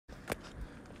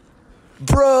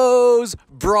bros,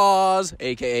 bras,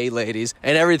 aka ladies,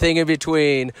 and everything in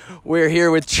between. We're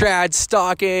here with Chad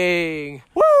Stocking.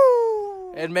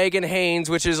 Woo! And Megan Haynes,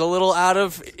 which is a little out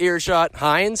of earshot.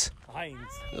 Hines?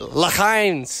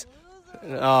 Hines.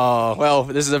 Oh, well,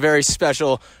 this is a very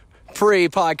special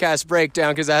pre-podcast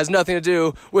breakdown because it has nothing to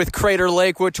do with Crater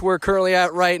Lake, which we're currently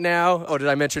at right now. Oh, did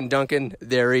I mention Duncan?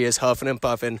 There he is, huffing and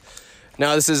puffing.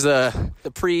 Now, this is the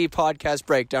pre-podcast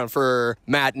breakdown for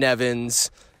Matt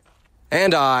Nevins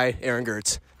and I, Aaron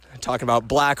Gertz, talking about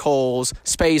black holes,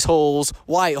 space holes,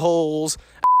 white holes,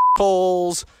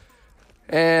 holes,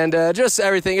 and just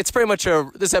everything. It's pretty much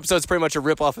this episode's pretty much a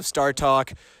rip-off of Star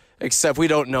Talk, except we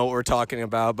don't know what we're talking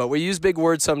about, but we use big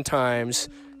words sometimes,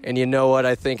 and you know what?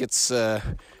 I think it's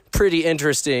pretty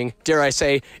interesting, dare I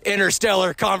say,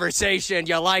 interstellar conversation.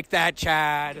 You like that,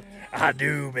 Chad? I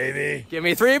do, baby. Give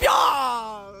me three.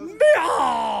 Meow!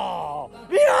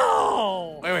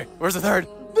 Wait, where's the third?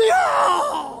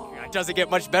 It doesn't get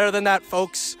much better than that,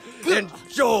 folks.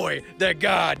 Enjoy the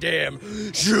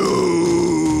goddamn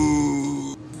show.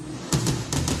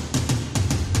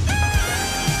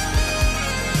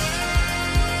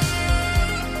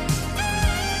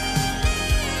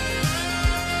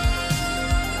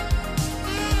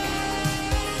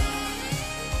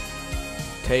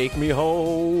 Take me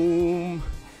home,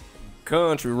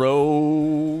 country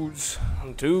roads,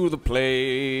 to the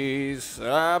place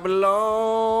I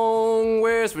belong,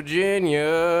 West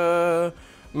Virginia,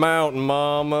 Mountain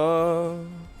Mama.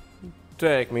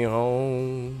 Take me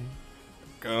home,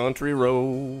 country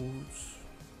roads.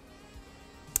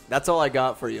 That's all I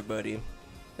got for you, buddy.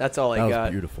 That's all I got. That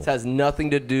was beautiful. This has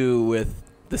nothing to do with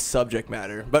the subject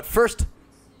matter. But first,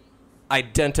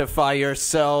 identify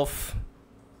yourself.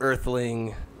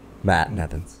 Earthling Matt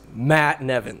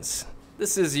Nevins.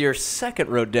 This is your second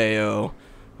rodeo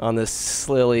on this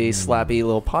slilly, slappy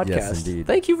little podcast. Yes, indeed.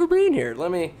 Thank you for being here. I'm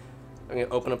going to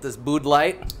open up this Bud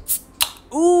Light.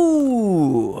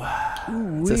 Ooh.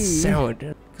 It's a sound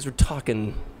because we're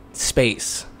talking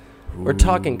space. We're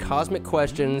talking cosmic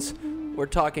questions. We're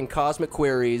talking cosmic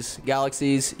queries,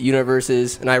 galaxies,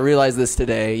 universes. And I realized this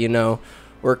today,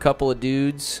 we're a couple of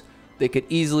dudes. They could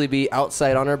easily be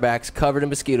outside on our backs, covered in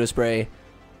mosquito spray,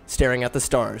 staring at the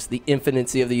stars, the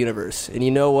infinity of the universe. And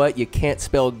you know what? You can't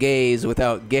spell gaze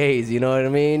without gaze, you know what I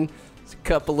mean? It's a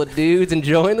couple of dudes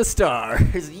enjoying the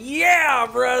stars. Yeah,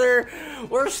 brother!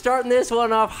 We're starting this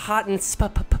one off hot and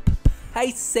spicy.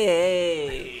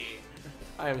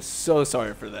 I am so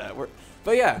sorry for that.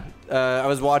 But yeah, I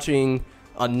was watching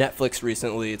on Netflix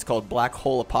recently. It's called Black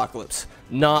Hole Apocalypse.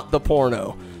 Not the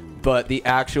porno, but the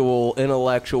actual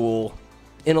intellectually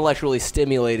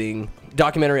stimulating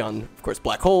documentary on, of course,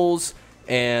 black holes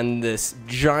and this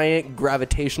giant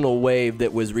gravitational wave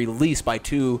that was released by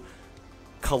two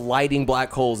colliding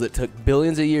black holes that took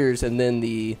billions of years. And then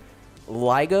the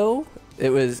LIGO,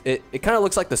 it kind of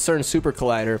looks like the CERN Super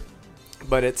Collider,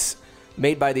 but it's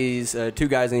made by these two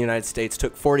guys in the United States.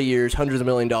 Took 40 years, hundreds of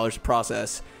 $millions to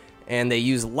process, and they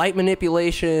use light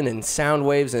manipulation and sound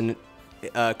waves. And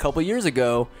a couple years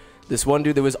ago, this one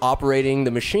dude that was operating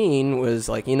the machine was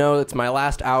like, it's my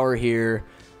last hour here.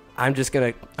 I'm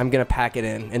gonna pack it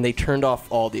in. And they turned off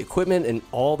all the equipment, and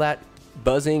all that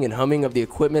buzzing and humming of the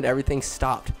equipment, everything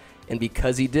stopped. And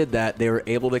because he did that, they were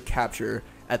able to capture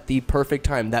at the perfect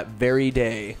time that very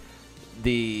day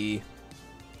the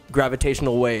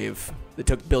gravitational wave that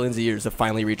took billions of years to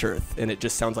finally reach Earth. And it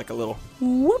just sounds like a little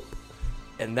whoop.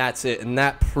 And that's it. And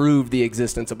that proved the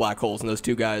existence of black holes. And those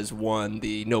two guys won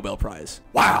the Nobel Prize.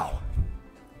 Wow.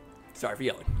 Sorry for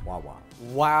yelling. Wow.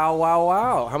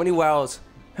 How many wows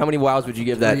would you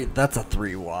give that? That's a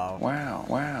 3 wow.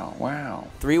 Wow.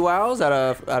 3 wows out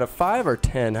of 5 or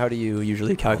 10? How do you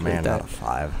usually calculate that? Out of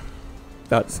 5.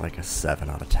 That's like a 7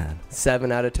 out of 10.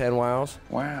 7 out of 10 wows?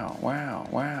 Wow.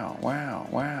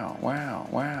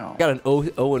 Got an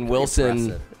Owen Wilson.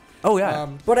 Impressive. Oh, yeah.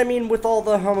 But I mean, with all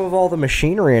the hum of all the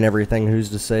machinery and everything, who's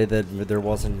to say that there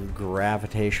wasn't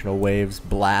gravitational waves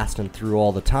blasting through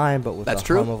all the time? But with That's the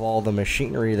true. hum of all the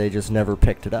machinery, they just never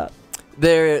picked it up.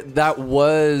 That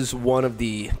was one of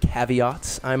the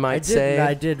caveats, I might say.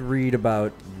 I did read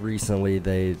about recently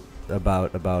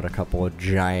about a couple of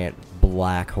giant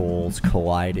black holes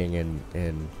colliding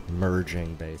and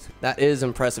merging, basically. That is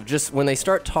impressive. Just when they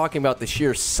start talking about the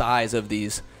sheer size of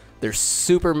these, there's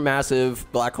super massive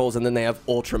black holes, and then they have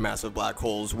ultra massive black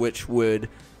holes, which would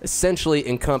essentially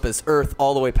encompass Earth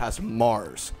all the way past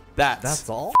Mars. That's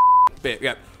all? Big.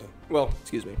 Yeah. Well,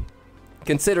 excuse me.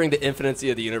 Considering the infinity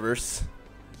of the universe,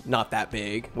 not that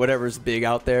big. Whatever's big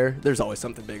out there, there's always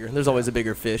something bigger. There's always a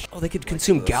bigger fish. Oh, they could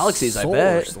consume galaxies, I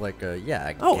bet. Like a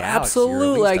galaxy, absolutely, or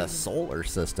at least like a solar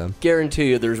system. Guarantee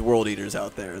you there's world eaters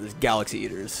out there. There's galaxy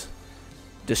eaters.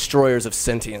 Destroyers of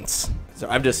sentience. So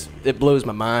it blows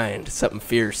my mind. Something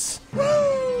fierce.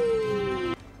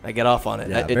 I get off on it.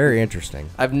 Yeah, very interesting.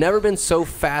 I've never been so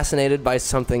fascinated by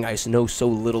something I know so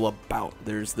little about.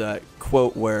 There's that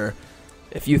quote where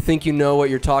if you think you know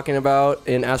what you're talking about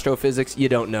in astrophysics, you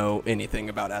don't know anything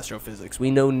about astrophysics.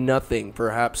 We know nothing.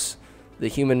 Perhaps the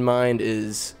human mind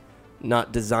is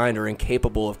not designed or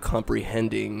incapable of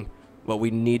comprehending what we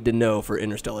need to know for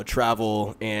interstellar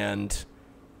travel and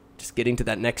just getting to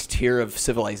that next tier of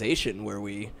civilization where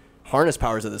we harness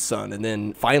powers of the sun and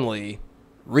then finally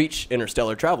reach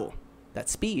interstellar travel, that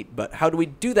speed. But how do we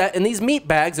do that in these meat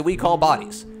bags that we call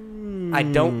bodies? I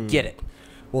don't get it.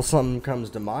 Well, something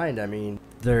comes to mind. I mean,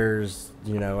 there's,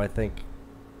 I think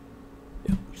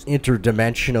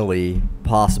interdimensionally,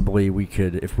 possibly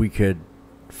if we could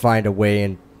find a way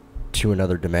into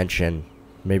another dimension,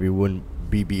 maybe we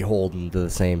wouldn't be beholden to the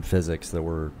same physics that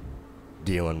we're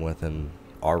dealing with in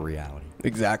our reality.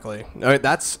 Exactly. All right,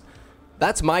 that's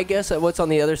my guess at what's on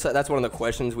the other side. That's one of the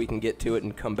questions. We can get to it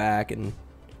and come back and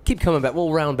keep coming back.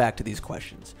 We'll round back to these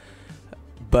questions.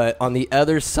 But on the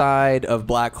other side of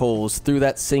black holes, through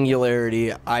that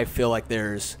singularity, I feel like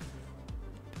there's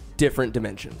different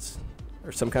dimensions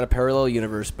or some kind of parallel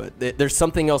universe. But there's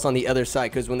something else on the other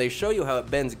side, because when they show you how it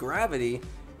bends gravity,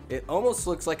 it almost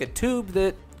looks like a tube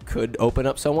that could open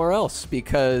up somewhere else,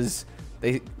 because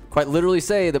they quite literally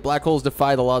say that black holes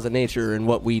defy the laws of nature and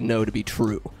what we know to be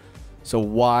true. So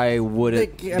why would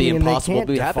it be impossible to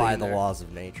be happening? They can't defy the laws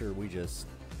of nature. We just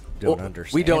don't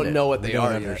understand. We don't know what they are.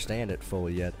 We don't understand it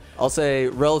fully yet. I'll say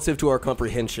relative to our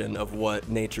comprehension of what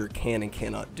nature can and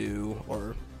cannot do,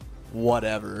 or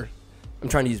whatever. I'm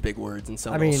trying to use big words and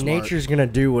sound. I mean, smart. nature's gonna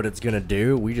do what it's gonna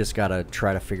do. We just gotta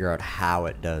try to figure out how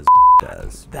it does.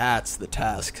 That's the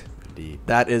task. Deep.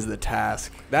 That is the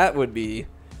task. That would be.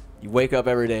 You wake up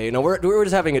every day. We're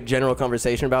just having a general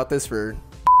conversation about this for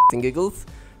and giggles.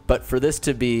 But for this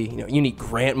to be, you need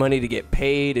grant money to get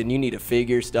paid, and you need to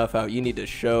figure stuff out. You need to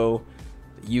show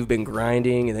that you've been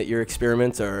grinding and that your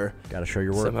experiments are... Gotta show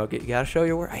your work. You gotta show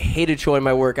your work. I hated showing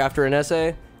my work after an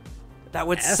essay. That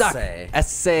would suck.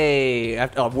 Essay.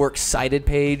 A works cited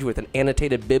page with an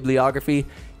annotated bibliography.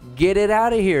 Get it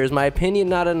out of here. Is my opinion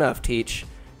not enough, Teach?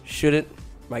 Shouldn't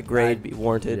my grade be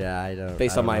warranted? Yeah, I don't.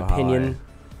 Based on my opinion.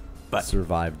 But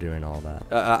survive doing all that.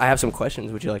 I have some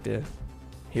questions. Would you like to...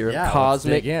 Here, yeah,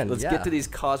 cosmic. Let's get to these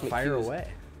cosmic. Fire cues.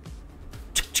 away.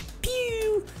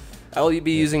 I will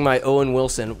be using my Owen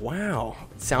Wilson. Wow,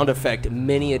 sound effect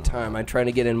many a time. I'm trying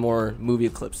to get in more movie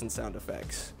clips and sound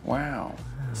effects. Wow.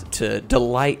 To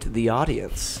delight the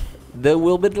audience. They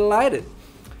will be delighted.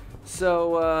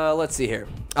 So let's see here.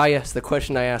 Yes, the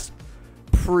question I asked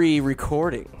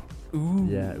pre-recording. Ooh.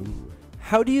 Yeah. Ooh.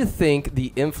 How do you think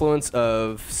the influence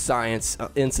of science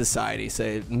in society,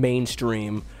 say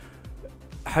mainstream,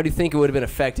 how do you think it would have been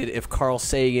affected if Carl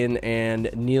Sagan and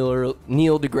Neil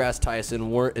deGrasse Tyson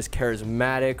weren't as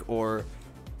charismatic or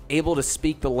able to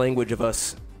speak the language of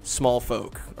us small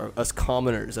folk, or us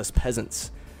commoners, us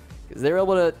peasants? Because they're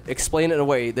able to explain it in a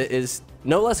way that is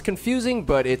no less confusing,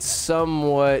 but it's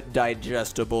somewhat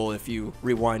digestible if you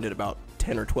rewind it about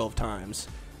 10 or 12 times.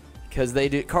 Because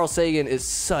Carl Sagan is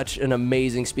such an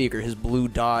amazing speaker. His blue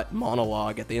dot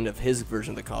monologue at the end of his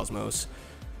version of the cosmos.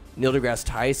 Neil deGrasse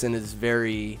Tyson is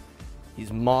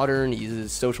he's modern, he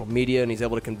uses social media, and he's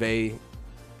able to convey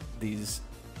these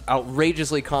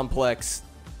outrageously complex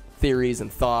theories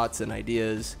and thoughts and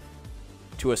ideas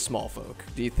to us small folk.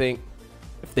 Do you think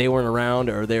if they weren't around,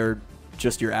 or they're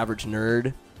just your average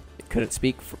nerd, couldn't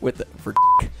speak for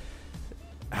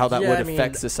how that would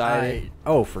affect society?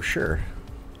 For sure.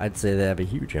 I'd say they have a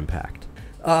huge impact.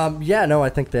 I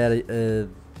think that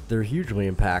they're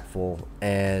hugely impactful,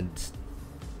 and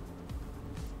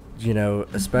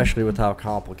especially with how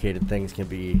complicated things can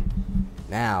be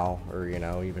now, or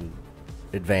even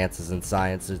advances in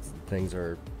science. Things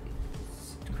are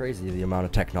crazy, the amount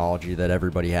of technology that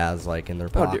everybody has, like in their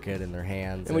pocket, in their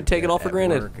hands, and we take it all for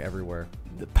granted. Work, everywhere.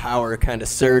 The power kind of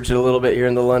surged a little bit here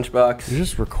in the lunchbox. You're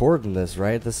just recording this,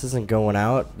 right? This isn't going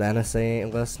out. The NSA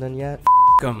ain't listening yet.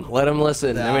 Let them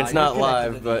listen. I mean, it's not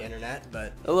live, but internet,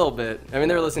 but a little bit. I mean,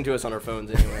 they're listening to us on our phones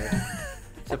anyway.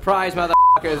 Surprise,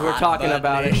 motherfuckers! We're talking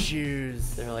about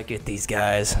issues. They're like, get these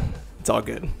guys. It's all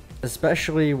good.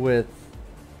 Especially with,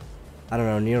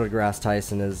 Neil deGrasse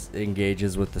Tyson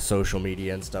engages with the social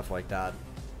media and stuff like that,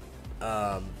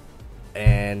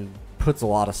 and puts a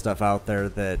lot of stuff out there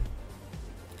that,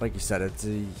 like you said,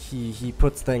 he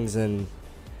puts things in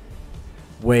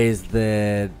ways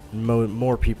that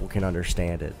more people can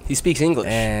understand it. He speaks English.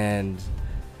 And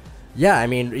yeah, I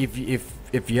mean,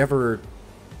 if you ever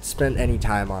spend any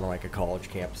time on like a college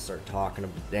campus, start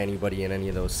talking to anybody in any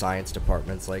of those science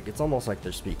departments, like it's almost like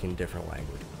they're speaking different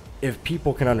language. If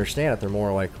people can understand it, they're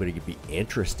more likely to be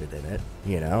interested in it,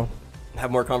 you know? Have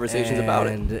more conversations about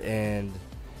it. And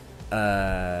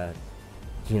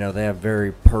you know, they have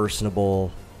very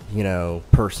personable, you know,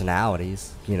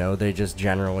 personalities. You know, they just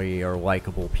generally are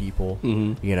likable people,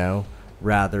 you know,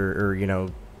 or, you know,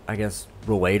 I guess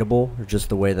relatable, or just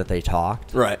the way that they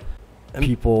talked. Right.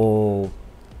 People,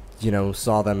 you know,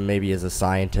 saw them maybe as a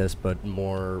scientist, but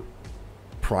more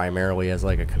primarily as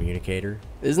like a communicator.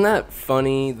 Isn't that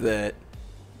funny that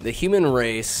the human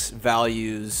race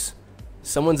values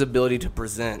someone's ability to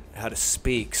present, how to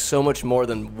speak, so much more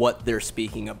than what they're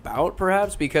speaking about,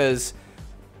 perhaps? Because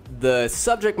the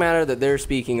subject matter that they're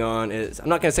speaking on is, I'm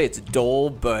not going to say it's dull,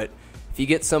 but if you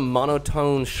get some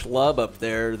monotone schlub up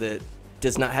there that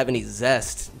does not have any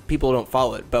zest, people don't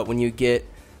follow it. But when you get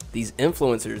these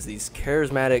influencers, these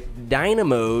charismatic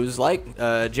dynamos like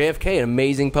JFK, an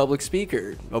amazing public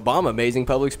speaker, Obama, amazing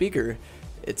public speaker,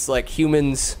 it's like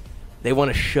humans, they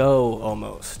want a show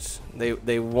almost.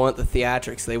 They want the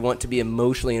theatrics. They want to be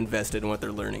emotionally invested in what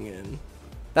they're learning in.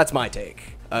 That's my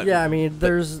take. Yeah, I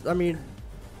mean,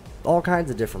 all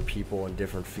kinds of different people in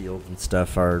different fields and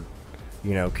stuff are,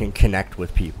 you know, can connect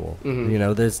with people. You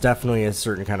know, there's definitely a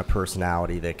certain kind of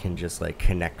personality that can just like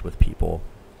connect with people.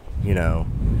 You know,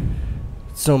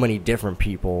 so many different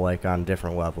people, like on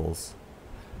different levels.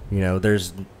 You know,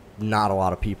 there's not a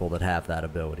lot of people that have that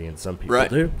ability, and some people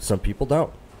do, some people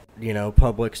don't. You know,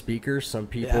 public speakers, some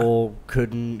people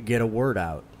couldn't get a word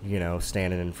out, you know,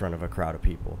 standing in front of a crowd of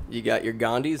people. You got your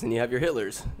Gandhis and you have your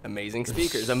Hitlers. Amazing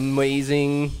speakers,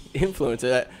 amazing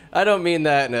influencer. I don't mean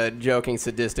that in a joking,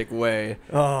 sadistic way.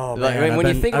 Oh, like, man. When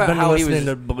you think about how he was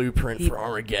to Blueprint for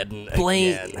Armageddon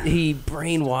he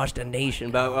brainwashed a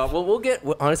nation. But we'll get,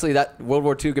 honestly, that World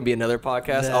War II can be another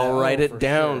podcast. Yeah, I'll write it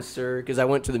down, sir, because I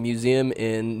went to the museum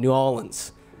in New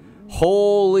Orleans.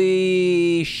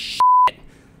 Holy shit.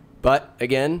 But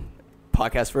again,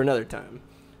 podcast for another time.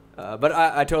 But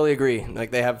I totally agree. Like,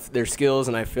 they have their skills,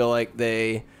 and I feel like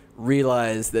they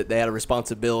realize that they had a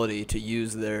responsibility to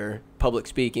use their public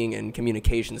speaking and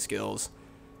communication skills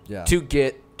to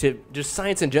get to just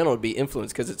science in general to be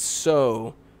influenced, because it's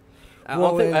so.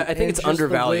 I think it's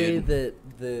undervalued. The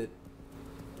way that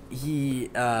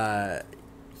he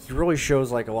really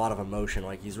shows like a lot of emotion.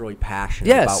 Like, he's really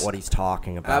passionate about what he's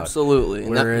talking about. Absolutely.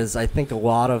 Whereas I think a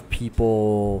lot of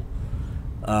people,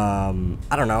 I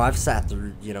don't know, I've sat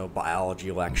through, you know,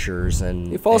 biology lectures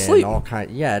and you fall asleep.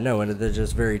 And they're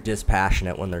just very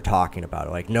dispassionate when they're talking about it.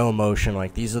 Like, no emotion.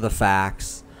 Like, these are the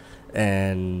facts,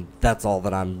 and that's all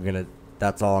I'm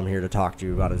here to talk to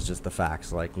you about, is just the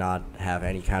facts. Like, not have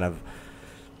any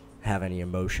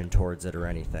emotion towards it or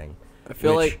anything. I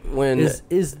feel like when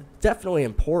is definitely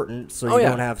important, so you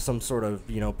don't have some sort of,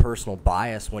 you know, personal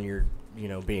bias when you're, you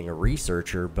know, being a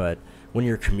researcher. But when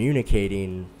you're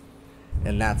communicating,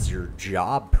 and that's your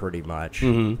job pretty much,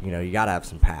 you know, you got to have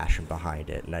some passion behind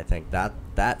it, and I think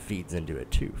that feeds into it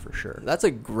too, for sure. That's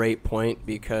a great point,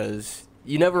 because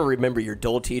you never remember your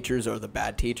dull teachers or the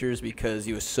bad teachers because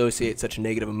you associate such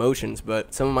negative emotions.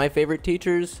 But some of my favorite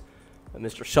teachers,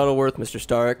 Mr. Shuttleworth, Mr.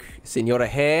 Stark, Senora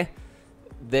Hay,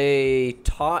 they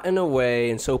taught in a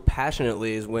way and so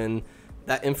passionately, is when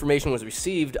that information was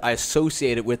received, I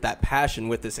associate it with that passion,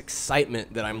 with this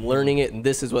excitement that I'm learning it, and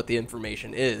this is what the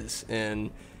information is. And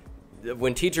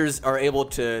when teachers are able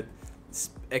to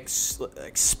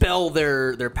expel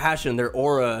their passion, their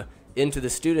aura into the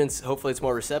students, hopefully it's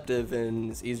more receptive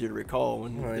and it's easier to recall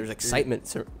when there's excitement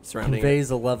surrounding it. Conveys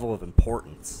a level of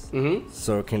importance.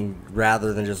 So it can,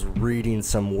 rather than just reading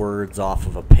some words off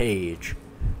of a page,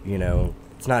 you know,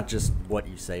 it's not just what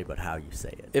you say, but how you say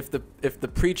it. If the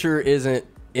preacher isn't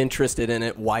interested in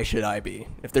it, why should I be?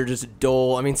 If they're just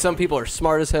dull, I mean, some people are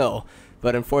smart as hell,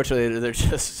 but unfortunately they're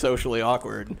just socially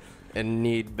awkward and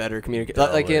need better communication.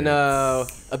 Like in A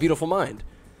Beautiful Mind,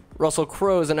 Russell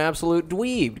Crowe's an absolute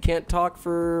dweeb, can't talk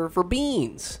for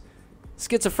beans,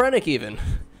 schizophrenic even.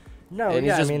 No, and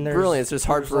he's just brilliant. It's just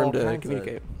hard for him to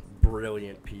communicate.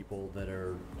 Brilliant people that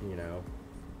are, you know,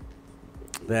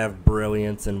 they have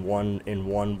brilliance in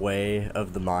one way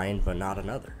of the mind, but not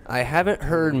another. I haven't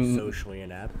heard socially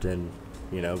inept, and,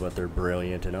 you know, but they're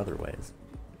brilliant in other ways.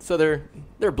 So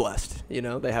they're blessed, you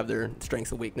know. They have their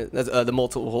strengths and weaknesses, the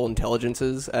multiple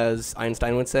intelligences, as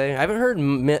Einstein would say. I haven't heard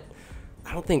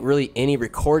I don't think really any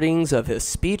recordings of his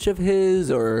speech of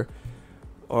his or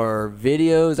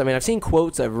videos. I mean, I've seen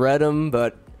quotes, I've read them,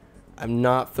 but I'm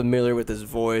not familiar with his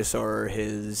voice or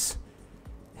his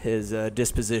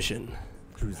disposition.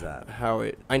 Who's that?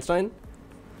 Einstein?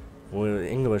 Well,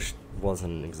 English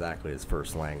wasn't exactly his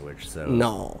first language, so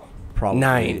No. probably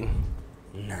 9.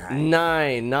 9.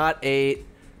 9, not 8,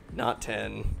 not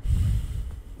 10.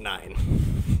 9.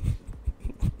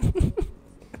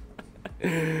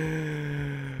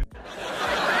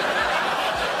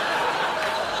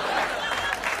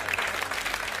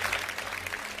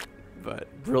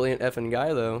 But brilliant effing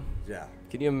guy, though. Yeah.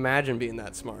 Can you imagine being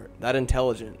that smart, that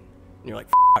intelligent? And you're like,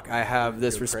 fuck, I have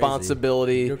this Go crazy.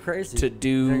 responsibility Go crazy. to I think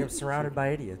do. I'm surrounded by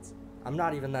idiots. I'm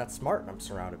not even that smart, and I'm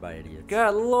surrounded by idiots.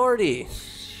 God, lordy.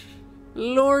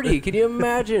 Lordy, can you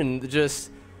imagine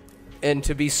just. And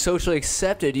to be socially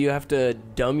accepted, you have to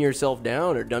dumb yourself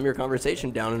down or dumb your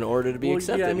conversation down in order to be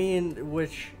accepted. Yeah, I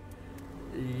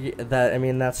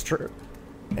mean, that's true,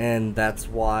 and that's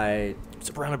why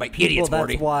Surrounded by idiots,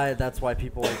 Morty. That's why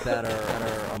people like that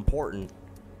are important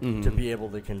to be able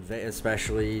to convey,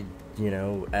 especially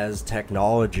as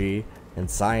technology and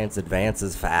science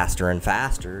advances faster and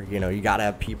faster. You got to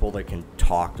have people that can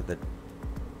talk to the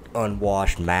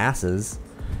unwashed masses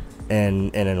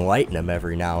and enlighten them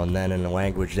every now and then in a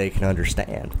language they can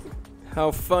understand.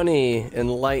 How funny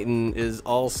enlighten is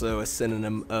also a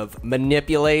synonym of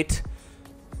manipulate,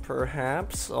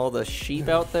 perhaps. All the sheep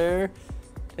out there.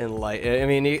 I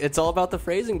mean, it's all about the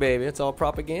phrasing, baby. It's all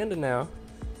propaganda now.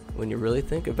 When you really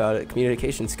think about it,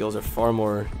 communication skills are far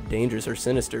more dangerous or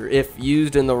sinister if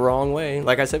used in the wrong way.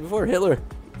 Like I said before, Hitler.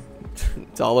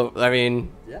 It's all about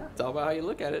how you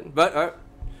look at it. But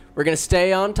we're going to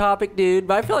stay on topic, dude.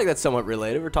 But I feel like that's somewhat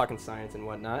related. We're talking science and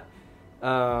whatnot.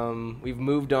 We've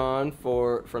moved on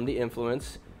from the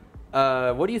influence.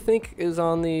 What do you think is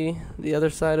on the other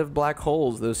side of black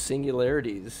holes, those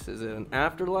singularities? Is it an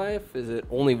afterlife? Is it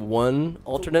only one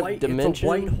alternate dimension? It's a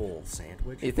white hole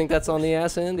sandwich. You think that's on the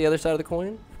ass end, the other side of the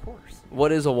coin? Of course.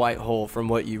 What is a white hole from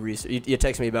what you researched? You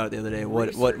texted me about it the other day.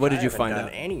 What did you find out? I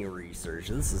haven't done any research.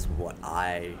 This is what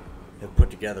I have put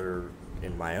together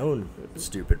in my own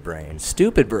stupid brain.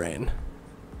 Stupid brain.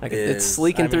 It's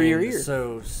leaking through your ears.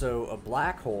 So a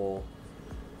black hole,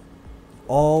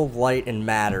 all light and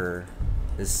matter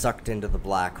is sucked into the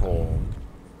black hole.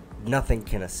 Nothing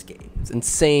can escape. It's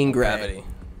insane gravity.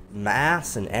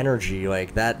 Mass and energy,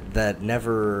 like that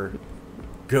never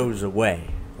goes away.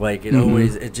 Like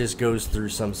it just goes through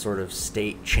some sort of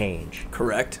state change.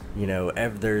 Correct.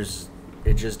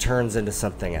 It just turns into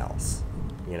something else.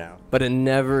 But it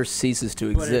never ceases to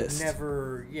exist. But it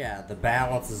never, the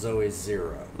balance is always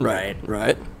zero.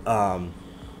 Right.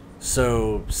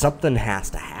 So something has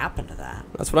to happen to that.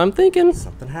 That's what I'm thinking.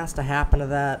 Something has to happen to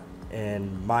that.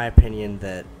 In my opinion,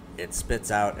 that it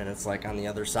spits out, and it's like on the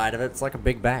other side of it, it's like a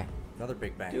Big Bang. Another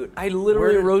Big Bang. Dude, I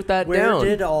literally wrote that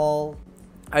down.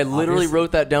 I literally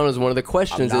wrote that down as one of the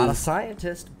questions. I'm not a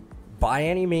scientist by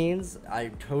any means. I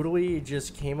totally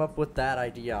just came up with that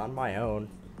idea on my own.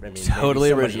 I mean, totally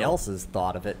somebody original. else has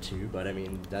thought of it too, but I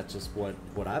mean, that's just what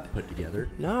I've put together.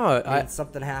 No,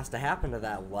 something has to happen to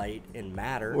that light and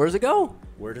matter. Where does it go?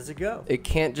 Where does it go? It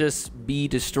can't just be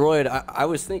destroyed. I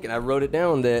was thinking, I wrote it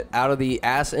down, that out of the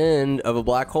ass end of a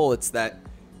black hole, it's that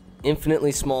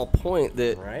infinitely small point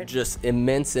that just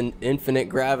immense and infinite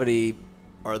gravity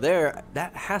are there.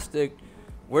 That has to.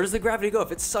 Where does the gravity go?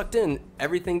 If it's sucked in,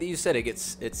 everything that you said,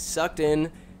 it's sucked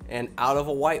in and out of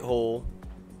a white hole.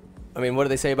 I mean, what do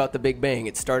they say about the Big Bang?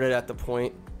 It started at the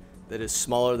point that is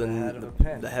smaller than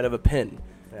the head of a pin.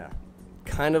 Yeah.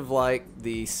 Kind of like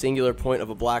the singular point of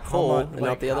a black hole and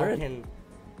not the other end.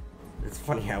 It's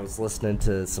funny, I was listening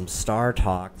to some Star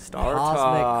Talk.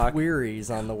 Talk. Queries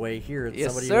on the way here. And Yes,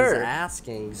 somebody sir. was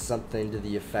asking something to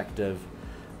the effect of,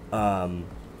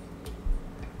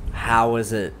 how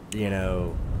is it,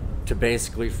 to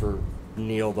basically for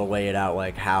Neil to lay it out,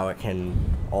 like how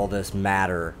all this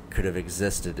matter could have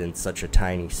existed in such a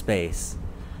tiny space.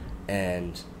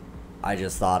 And I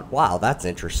just thought, wow, that's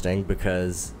interesting,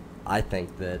 because I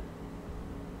think that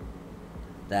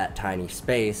tiny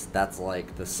space, that's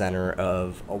like the center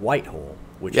of a white hole,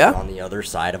 which is on the other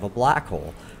side of a black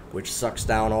hole, which sucks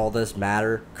down all this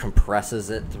matter, compresses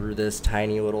it through this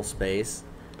tiny little space,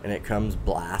 and it comes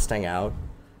blasting out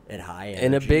at high energy.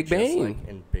 In a Big Bang. Like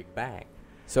in Big Bang.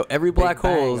 So every black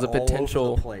hole is a all potential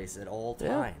over the place at all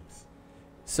times.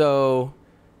 So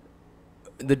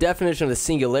the definition of the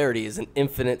singularity is an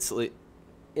infinitely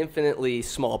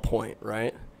small point,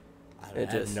 right? I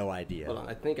have no idea. Hold on,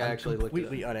 I think I actually looked it up.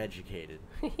 completely uneducated.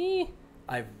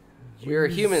 We're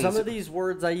humans. Some of these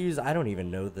words I use, I don't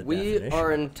even know the We definition.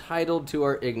 are entitled to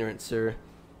our ignorance, sir.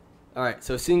 All right,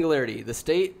 so singularity, the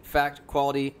state, fact,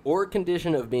 quality, or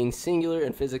condition of being singular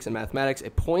in physics and mathematics, a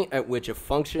point at which a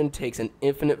function takes an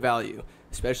infinite value,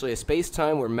 especially a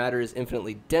space-time where matter is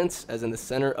infinitely dense, as in the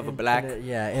center of a black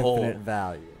hole. Infinite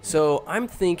value. So I'm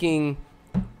thinking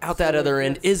out that other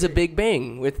end is a Big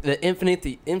Bang with the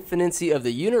infinity of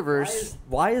the universe.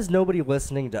 Why is nobody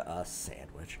listening to us,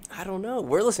 Sandwich? I don't know.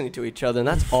 We're listening to each other, and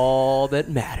that's all that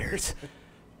matters.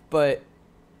 But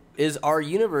is our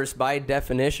universe, by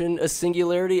definition, a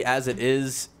singularity as it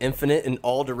is infinite in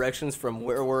all directions from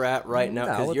where we're at right now?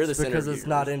 No, You're the center because of it's the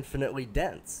not universe. infinitely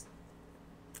dense.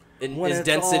 Is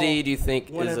density, do you think,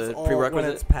 is a prerequisite? When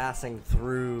it's passing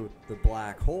through the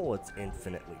black hole, it's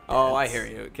infinitely dense. Oh, I hear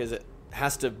you, because it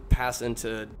has to pass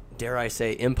into, dare I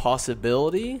say,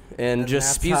 impossibility, and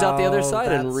just spews out the other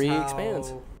side and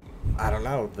re-expands. I don't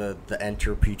know. The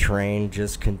entropy train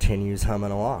just continues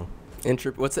humming along.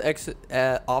 What's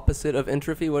the opposite of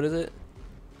entropy? What is it?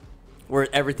 Where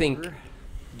everything,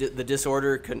 the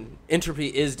disorder, entropy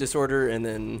is disorder, and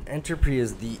then... Entropy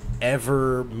is the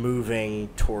ever moving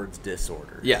towards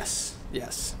disorder. Yes.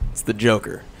 It's the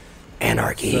Joker.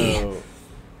 Anarchy.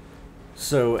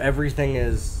 So everything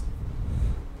is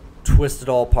twisted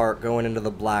all apart, going into the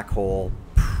black hole,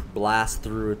 blast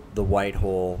through the white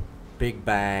hole, big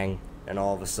bang, and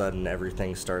all of a sudden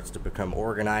everything starts to become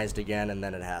organized again, and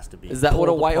then it has to be. Is that what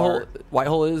a white apart. hole? White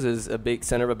hole is a big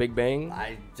center of a Big Bang.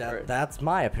 That's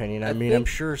my opinion. I mean, I'm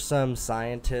sure some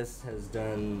scientist has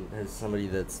somebody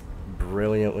that's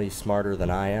brilliantly smarter than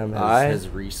I am has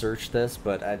researched this,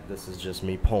 but this is just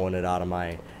me pulling it out of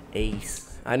my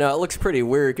ace. I know it looks pretty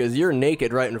weird because you're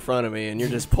naked right in front of me, and you're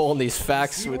just pulling these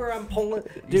facts. See where I'm pulling?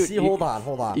 Dude, hold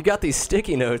on. You got these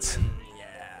sticky notes.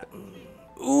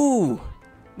 Yeah. Ooh.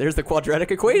 There's the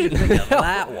quadratic equation.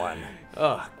 That one.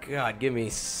 Oh, God. Give me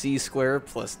c squared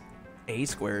plus a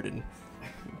squared and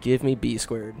give me b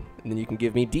squared. And then you can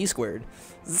give me d squared.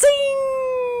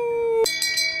 Zing!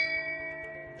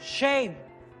 Shame.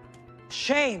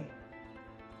 Shame.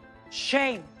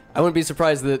 Shame. I wouldn't be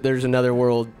surprised that there's another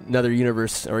world, another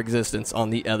universe or existence on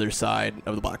the other side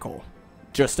of the black hole.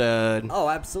 Just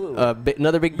absolutely.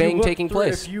 Another Big Bang taking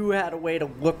place. If you had a way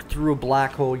to look through a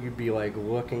black hole, you'd be like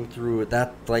looking through it.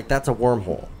 That's a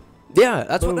wormhole. Yeah,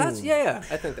 I think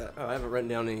that. I haven't written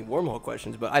down any wormhole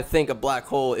questions, but I think a black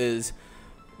hole is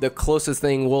the closest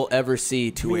thing we'll ever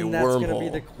see to a wormhole. That's gonna be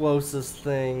the closest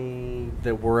thing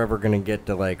that we're ever gonna get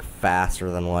to like faster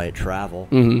than light travel.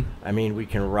 Mm-hmm. I mean, we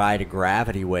can ride a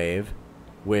gravity wave,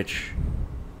 which.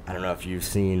 I don't know if you've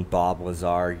seen Bob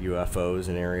Lazar UFOs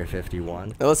in Area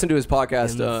 51. I listened to his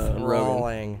podcast on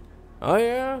Rogan. Oh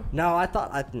yeah. No, I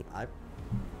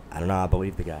don't know. I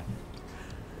believe the guy.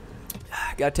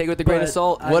 Gotta take it with a grain of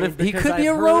salt. What if he could be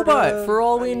a robot? For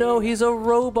all we know, he's a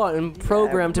robot and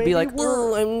programmed to be like,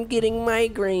 oh, I'm getting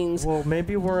migraines. Well,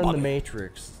 maybe we're in the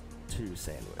Matrix too,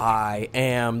 Sandwich. I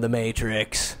am the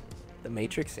Matrix. The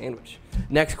Matrix Sandwich.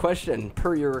 Next question,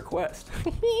 per your request.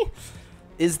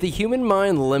 Is the human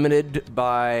mind limited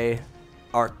by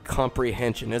our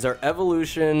comprehension? Is our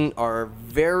evolution, our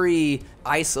very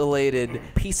isolated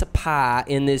piece of pie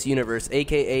in this universe,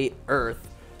 aka Earth,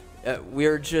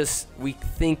 we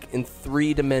think in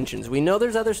 3 dimensions. We know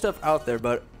there's other stuff out there,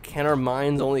 but can our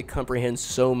minds only comprehend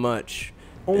so much?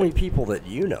 Only people that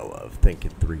you know of think in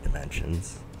 3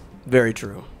 dimensions. Very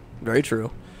true. Very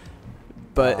true.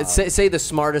 But say the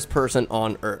smartest person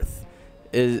on Earth.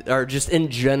 Or just in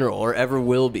general, or ever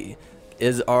will be,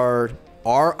 are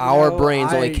our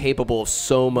brains only capable of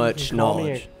so much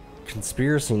knowledge?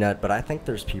 Conspiracy nut, but I think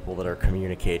there's people that are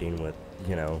communicating with,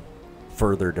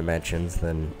 further dimensions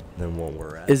than what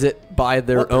we're at. Is it by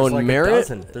their own merit?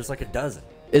 There's like a dozen.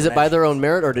 Is it by their own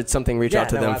merit, or did something reach out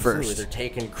to them absolutely. first? They're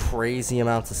taking crazy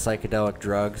amounts of psychedelic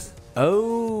drugs.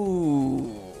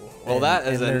 Oh, well, that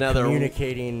is another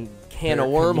can of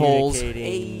wormholes.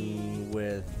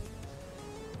 With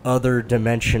other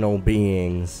dimensional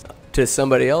beings. To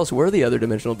somebody else, we're the other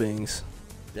dimensional beings.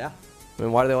 Yeah. I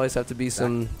mean, why do they always have to be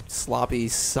some sloppy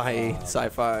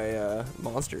sci-fi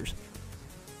monsters?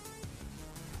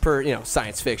 Per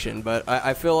science fiction, but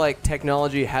I feel like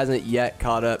technology hasn't yet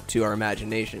caught up to our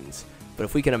imaginations. But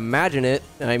if we can imagine it,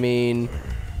 I mean,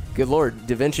 good Lord,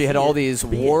 Da Vinci had all these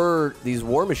war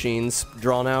machines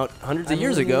drawn out hundreds of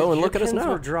years ago, and look at us now.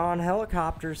 Egyptians were drawing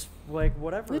helicopters like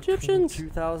whatever. Egyptians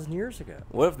 2,000 years ago.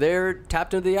 What if they're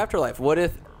tapped into the afterlife? What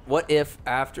if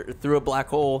after through a black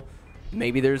hole,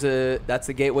 maybe that's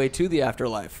the gateway to the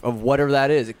afterlife of whatever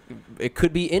that is. It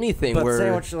could be anything. But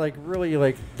Sandwich,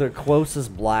 really the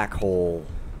closest black hole,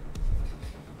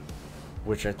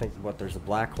 which I think there's a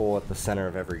black hole at the center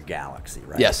of every galaxy,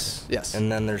 right? Yes. And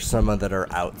then there's some that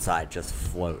are outside, just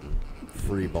floating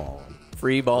free balling.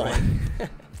 Free balling.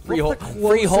 free What's the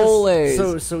free closest-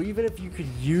 holes. So even if you could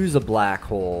use a black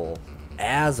hole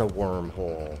as a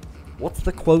wormhole, what's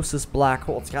the closest black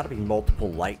hole? It's got to be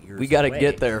multiple light years. We got to away.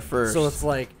 get there first. So it's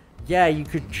like, yeah, you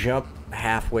could jump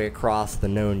halfway across the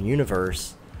known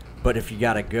universe, but if you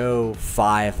got to go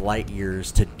 5 light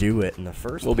years to do it in the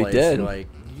first We'll place, be dead. you're like,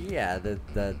 yeah,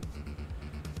 that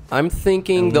I'm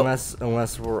thinking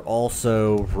unless we're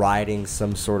also riding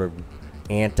some sort of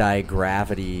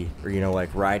anti-gravity, or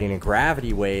like riding a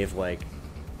gravity wave, like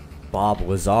Bob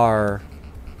Lazar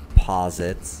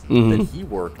posits that he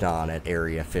worked on at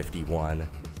Area 51.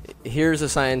 Here's a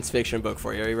science fiction book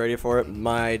for you. Are you ready for it?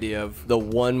 My idea of the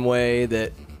one way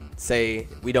that, say,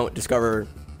 we don't discover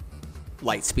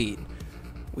light speed.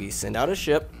 We send out a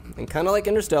ship, and kind of like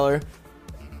Interstellar,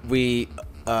 we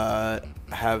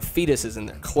have fetuses in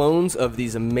there, clones of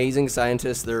these amazing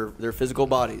scientists, their physical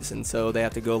bodies, and so they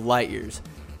have to go light years.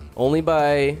 Only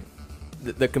by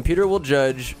the computer will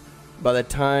judge by the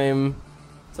time.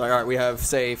 It's like, all right, we have,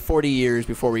 say, 40 years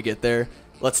before we get there.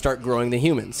 Let's start growing the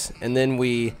humans, and then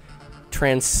we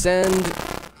transcend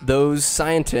those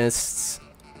scientists'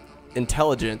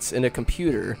 intelligence in a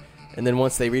computer. And then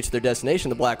once they reach their destination,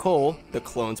 the black hole, the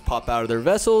clones pop out of their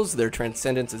vessels, their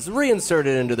transcendence is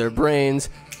reinserted into their brains.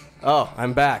 Oh,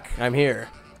 I'm back. I'm here.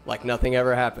 Like nothing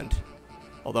ever happened.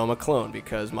 Although I'm a clone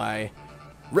because my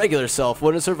regular self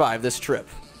wouldn't survive this trip.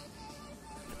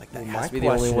 Like that has to be the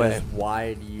only way. Is,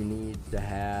 why do you need to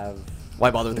have... Why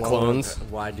bother with the clones?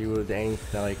 Why do anything?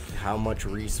 Like, how much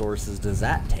resources does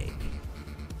that take?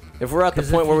 If we're at the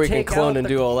point where we can clone and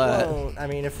do all that. I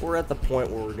mean, if we're at the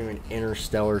point where we're doing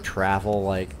interstellar travel,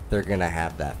 like, they're going to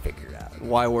have that figured out.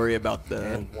 Why worry about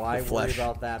the why the worry flesh?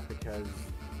 about that? Because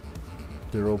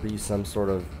there will be some sort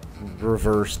of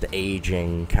reversed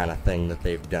aging kind of thing that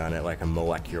they've done at, like, a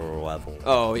molecular level.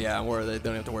 Oh, yeah, where they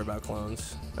don't have to worry about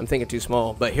clones. I'm thinking too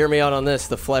small. But hear me out on this.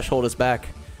 The flesh holds us back.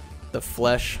 The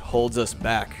flesh holds us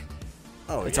back.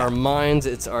 Oh, It's yeah. our minds,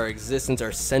 it's our existence,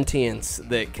 our sentience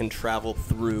that can travel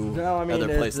through other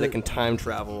places, that can time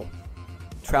travel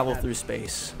through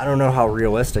space. I don't know how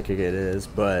realistic it is,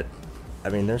 but I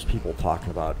mean, there's people talking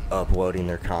about uploading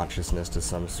their consciousness to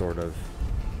some sort of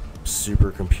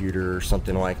supercomputer or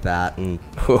something like that,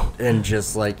 and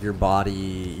just like your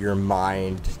body, your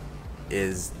mind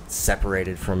is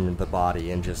separated from the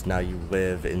body, and just now you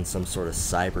live in some sort of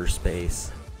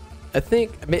cyberspace. I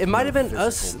think it might have been physical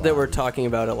us that were body. talking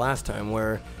about it last time,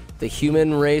 where the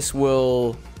human race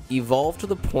will evolve to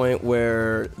the point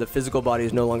where the physical body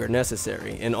is no longer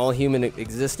necessary, and all human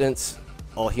existence,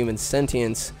 all human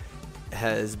sentience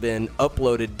has been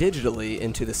uploaded digitally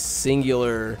into the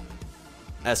singular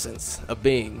essence of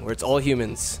being, where it's all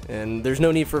humans, and there's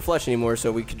no need for flesh anymore,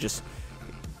 so we could just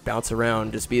bounce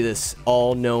around, just be this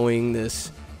all-knowing,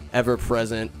 this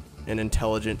ever-present and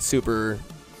intelligent super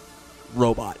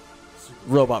robot.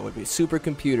 Robot would be a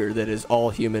supercomputer that is all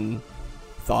human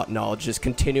thought knowledge, just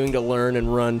continuing to learn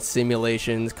and run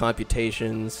simulations,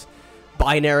 computations,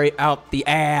 binary out the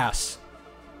ass.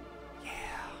 Yeah.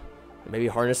 Maybe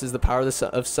harnesses the power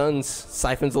of suns,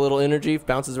 siphons a little energy,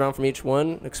 bounces around from each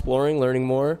one, exploring, learning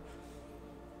more,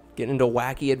 getting into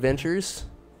wacky adventures.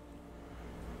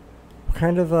 What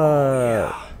kind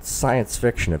of science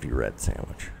fiction have you read,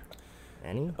 Sandwich?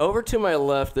 Any? Over to my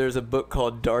left, there's a book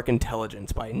called Dark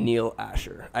Intelligence by Neil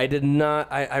Asher. I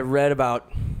read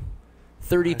about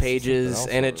 30 pages,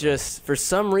 and it just, for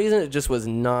some reason, it just was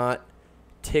not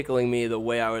tickling me the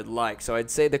way I would like. So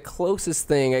I'd say the closest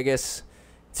thing, I guess,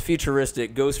 it's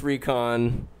futuristic. Ghost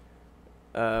Recon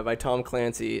by Tom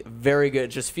Clancy. Very good.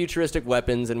 Just futuristic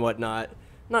weapons and whatnot.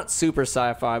 Not super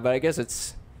sci-fi, but I guess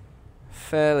it's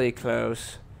fairly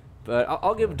close. But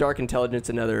I'll give Dark Intelligence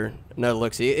another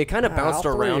look. See, it kind of bounced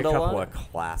around a couple lot. of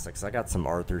classics. I got some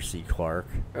Arthur C. Clarke.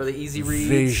 Are they easy reads?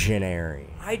 Visionary.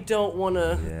 I don't want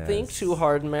to Yes. think too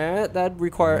hard, Matt. That'd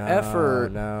require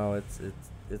effort. No,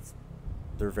 it's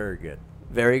they're very good.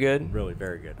 Very good. Really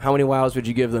very good. How many wows would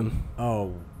you give them?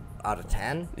 Oh, out of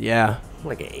 10? Yeah,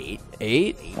 Like an 8.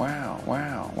 8. Wow,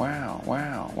 wow, wow,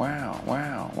 wow, wow,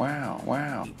 wow, wow,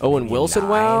 wow. Owen Wilson 9.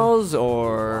 wows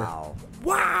or Wow.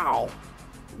 wow,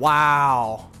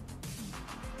 wow,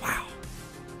 wow.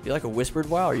 You like a whispered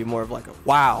wow, or are you more of like a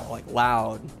wow, like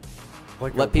loud?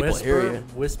 Like Let a people hear you.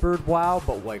 Whispered wow,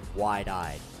 but like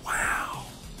wide-eyed. Wow,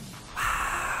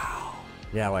 wow.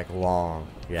 Yeah, like long.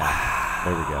 Yeah.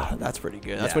 There we go. That's pretty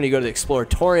good. That's Yeah. when you go to the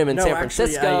Exploratorium in San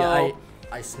Francisco. Actually,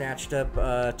 I snatched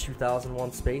up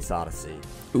 2001 Space Odyssey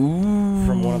Ooh.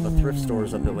 from one of the thrift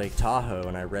stores up at Lake Tahoe,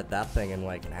 and I read that thing in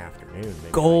like an afternoon.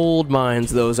 Maybe Gold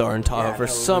mines those are in Tahoe. Yeah, For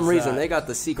no, it some was, reason, they got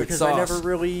the secret because sauce. I never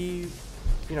really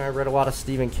I read a lot of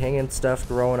Stephen King and stuff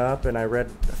growing up, and I read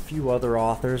a few other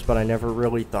authors, but I never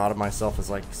really thought of myself as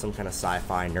like some kind of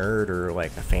sci-fi nerd or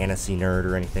like a fantasy nerd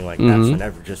or anything like that. So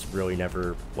I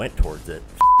never went towards it.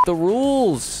 The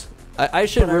rules. I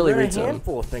should But really I read read a some.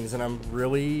 handful of things, and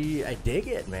I dig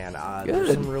it, man. Good.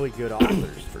 There's some really good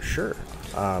authors for sure.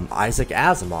 Isaac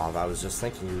Asimov. I was just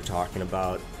thinking you were talking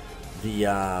about the,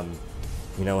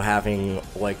 having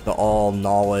like the all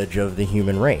knowledge of the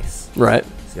human race. Right.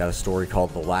 He's got a story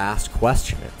called The Last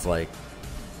Question. It's like,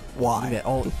 Why?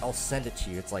 I'll send it to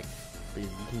you. It's like, you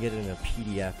can get it in a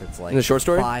PDF. It's like In a short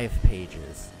story? 5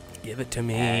 pages. Give it to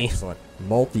me. Excellent.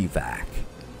 Multivac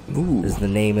Ooh. is the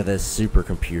name of this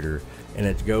supercomputer, and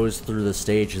it goes through the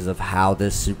stages of how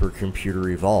this supercomputer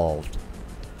evolved.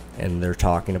 And they're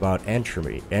talking about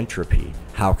entropy.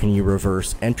 How can you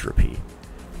reverse entropy?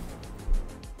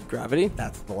 Gravity?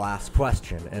 That's the last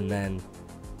question. And then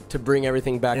To bring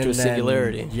everything back to a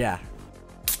singularity. Yeah.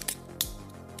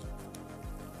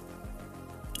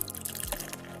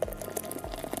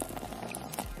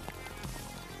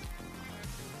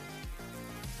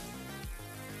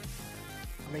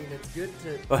 I mean, it's good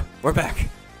to We're back.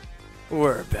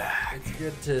 We're back. it's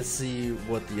good to see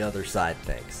what the other side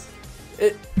thinks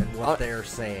It, and what they're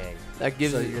saying. that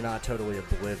gives so you- you're not totally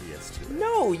oblivious to it.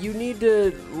 No, you need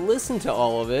to listen to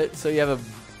all of it so you have a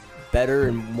better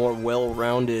and more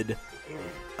well-rounded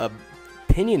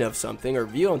opinion of something or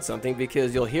view on something,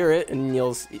 because you'll hear it and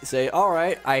you'll say, all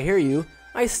right, I hear you.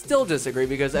 I still disagree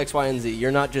because X, Y, and Z.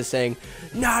 You're not just saying,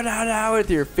 no, with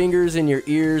your fingers in your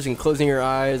ears and closing your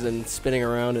eyes and spinning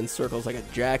around in circles like a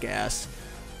jackass.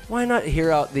 Why not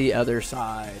hear out the other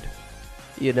side?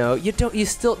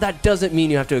 That doesn't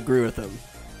mean you have to agree with them.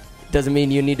 Doesn't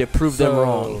mean you need to prove them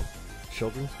wrong.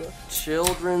 Children's book?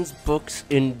 Children's books,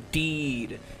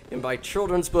 indeed. And by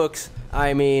children's books,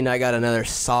 I mean I got another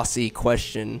saucy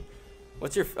question.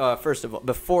 What's your first of all?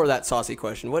 Before that saucy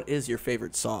question, what is your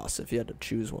favorite sauce? If you had to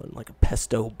choose one, like a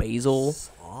pesto basil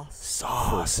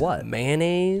sauce, For what?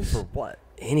 mayonnaise, For what?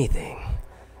 anything.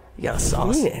 You got a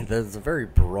sauce? Yeah, there's a very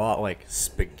broad, like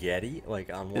spaghetti.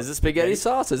 Like on what Is it spaghetti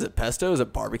sauce? Is it pesto? Is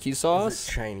it barbecue Is sauce?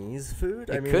 it Chinese food?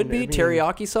 It could be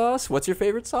teriyaki sauce. What's your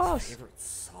favorite sauce? Favorite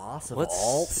sauce of What's-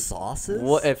 all sauces?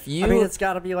 What if you? I mean, it's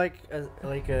got to be like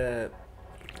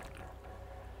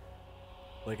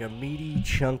a meaty,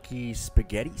 chunky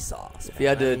spaghetti sauce. If you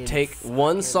had to take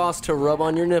one sauce to rub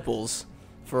on your nipples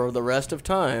for the rest of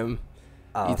time,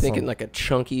 you thinking like a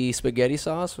chunky spaghetti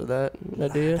sauce? Would that do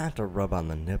I'd you? have to rub on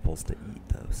the nipples to eat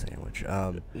though, sandwich.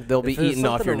 They'll be if there's eaten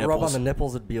off something your to rub on nipples. the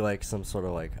nipples, it'd be like some sort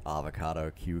of like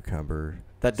avocado, cucumber.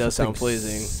 That does sound something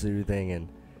pleasing. soothing, and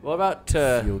What about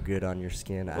feel good on your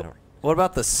skin. what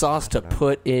about the sauce to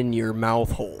put in your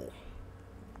mouth hole?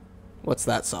 What's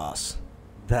that sauce?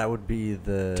 That would be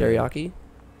the Teriyaki,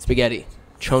 spaghetti,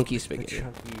 chunky the spaghetti,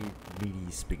 chunky,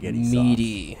 meaty spaghetti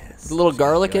meaty. sauce. Yes. A little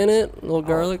garlic in Yes. it. A little Oh,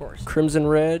 garlic, of course. crimson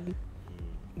red.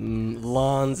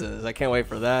 Lanzas. I can't wait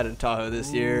for that in Tahoe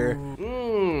this year.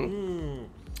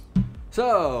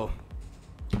 So,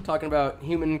 talking about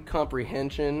human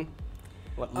comprehension,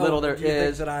 what little there do you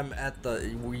think is. that I'm at the?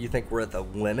 You think we're at the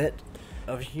limit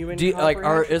of human? Do you- like,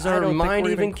 comprehension? is I our don't think mind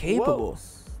we're even capable?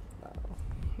 close.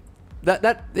 That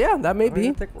I may don't be.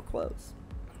 even think we're close.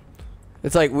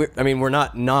 It's like we're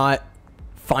not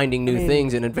finding new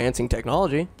things and advancing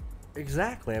technology.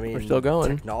 Exactly. I mean, We're still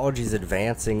going. Technology's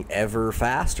advancing ever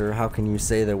faster. How can you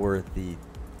say that we're at the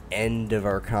end of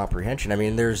our comprehension? I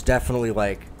mean, there's definitely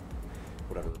like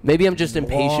whatever. Maybe I'm just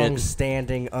impatient.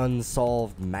 Long-standing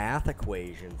unsolved math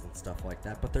equations and stuff like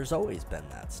that, but there's always been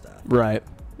that stuff. Right.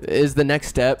 Is the next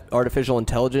step artificial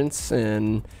intelligence?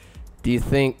 And do you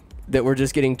think that we're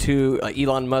just getting too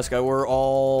Elon Musk? We're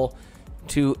all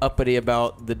too uppity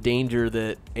about the danger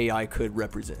that AI could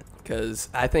represent. Because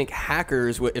I think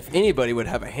hackers, if anybody would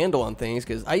have a handle on things,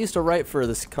 because I used to write for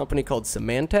this company called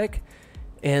Symantec,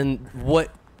 and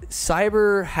what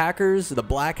cyber hackers, the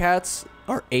black hats,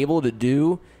 are able to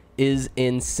do is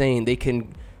insane. They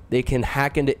can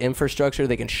hack into infrastructure.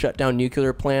 They can shut down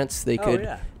nuclear plants. They could,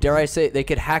 dare I say, they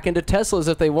could hack into Teslas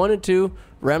if they wanted to,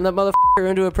 ram that motherfucker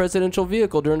into a presidential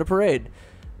vehicle during a parade.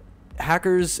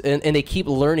 Hackers, and they keep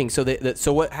learning. So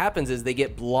so what happens is they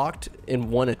get blocked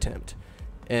in one attempt.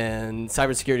 And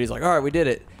cybersecurity is like, all right, we did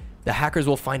it. The hackers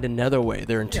will find another way.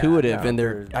 They're intuitive,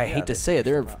 and I hate to say it,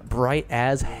 they're bright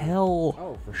as hell.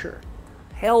 Oh, for sure.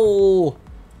 Hell.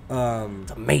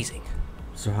 It's amazing.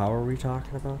 So how are we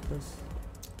talking about this?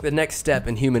 The next step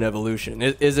in human evolution.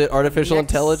 Is it artificial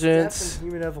Next intelligence? step in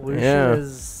human evolution Yeah.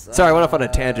 is. Sorry, I went off on a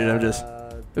tangent.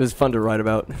 It was fun to write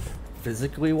about.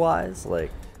 Physically wise,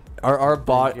 like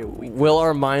Will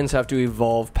our minds have to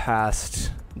evolve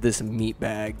this meat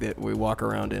bag that we walk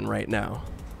around in right now?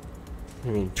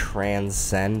 You mean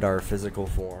transcend our physical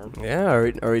form? Yeah,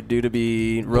 are we due to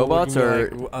be robots, or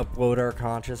upload our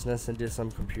consciousness into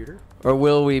some computer? or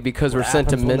will we, because we're What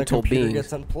happens when sentimental the computer beings?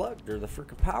 gets unplugged or the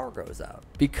freaking power goes out?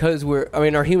 Because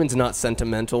are humans not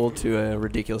sentimental to a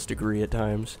ridiculous degree at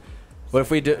times? What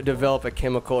if we develop a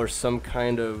chemical or some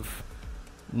kind of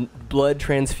blood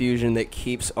transfusion that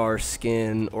keeps our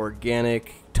skin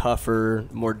organic, tougher,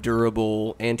 more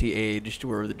durable, anti-aged?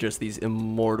 We're just these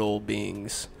immortal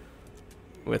beings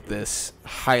with this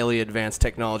highly advanced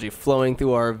technology flowing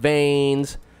through our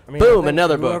veins. I mean, Boom, I think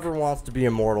another book. Whoever wants to be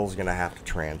immortal is going to have to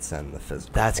transcend the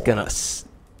physical. That's form. gonna.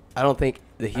 I don't think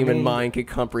the human mean- mind could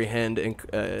comprehend and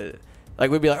like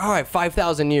we'd be like, all right,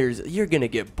 5,000 years, you're gonna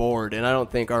get bored, and I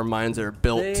don't think our minds are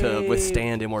built to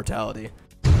withstand immortality.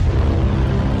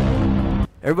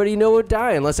 Everybody you know would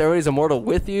die unless everybody's immortal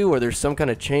with you, or there's some kind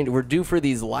of change. We're due for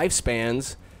these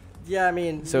lifespans, Yeah, I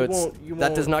mean, so you that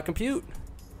does won't- not compute.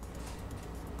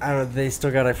 I don't know. They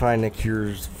still got to find the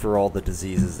cures for all the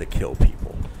diseases that kill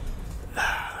people.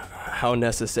 How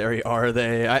necessary are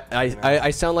they? I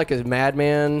sound like a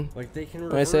madman. Like they can I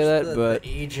reverse say that, but- the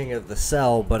aging of the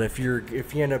cell, but if you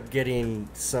end up getting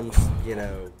some,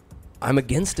 I'm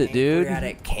against it, dude.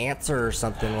 pancreatic cancer or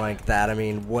something like that, I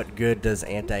mean, what good does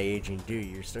anti-aging do?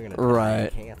 You're still gonna die Right.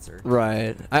 of cancer.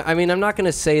 Right. I mean, I'm not going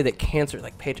to say that cancer,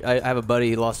 like, I have a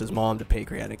buddy who lost his mom to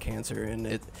pancreatic cancer, and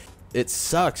it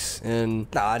sucks. And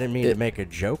No, I didn't mean to make a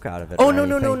joke out of it. Oh, or no,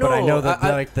 no, anything, no, But I no. know that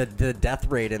I- like the death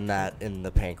rate in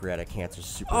the pancreatic cancer is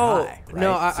super Oh, high. Right?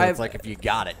 no, so I've- it's like if you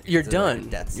got it, you're it's like a done.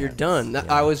 death You're sentence, done. you know?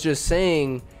 I was just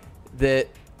saying that,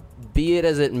 be it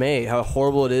as it may, how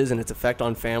horrible it is and its effect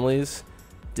on families,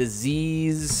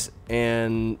 disease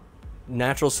and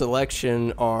natural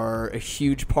selection are a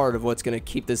huge part of what's going to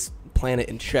keep this planet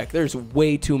in check. There's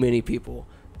way too many people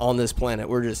on this planet.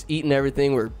 We're just eating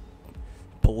everything. We're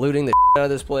polluting the out of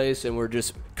this place, and we're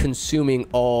just consuming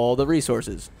all the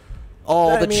resources,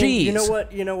 all the cheese.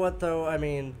 You know what though? I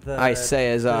mean, I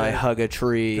say as I hug a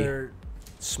tree, there-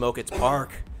 smoke its bark.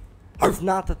 It's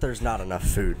not that there's not enough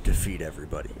food to feed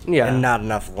everybody. Yeah. And not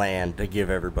enough land to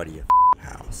give everybody a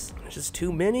house. There's just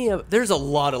too many of. There's a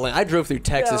lot of land. I drove through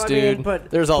Texas, Yeah, I mean, dude. but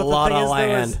There's a the lot thing of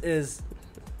land. Is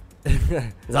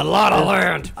There's a lot of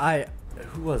land.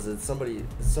 who was it? Somebody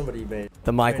made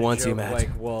The mic made a wants you, joke Matt. Like,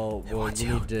 well, wants you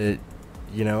you. need to,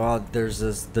 there's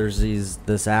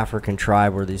this African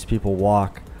tribe where these people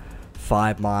walk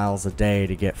 5 miles a day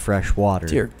to get fresh water.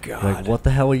 Dear God. Like, what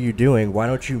the hell are you doing? Why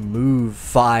don't you move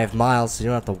 5 miles so you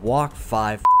don't have to walk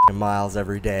 5 miles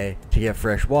every day to get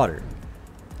fresh water?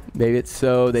 Maybe it's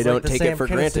so they It's don't like the take Sam it for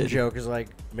Kinison granted. joke is like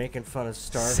making fun of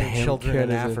starving Sam children in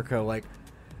Kinison. Africa. Like,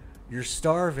 you're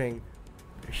starving.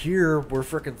 Here, we're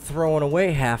freaking throwing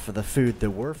away half of the food that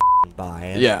we're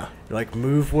buying. Yeah. Like,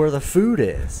 move where the food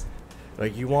is.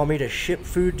 Like, you want me to ship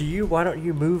food to you? Why don't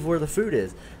you move where the food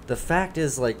is? The fact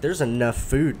is, like, there's enough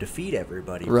food to feed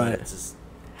everybody. Right. But it's just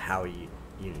how you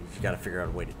got to figure out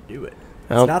a way to do it.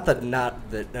 Well- It's not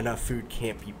that enough food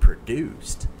can't be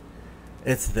produced.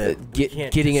 It's that we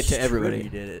can't getting it to everybody.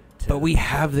 distribute it to But we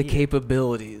have the people.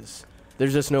 capabilities.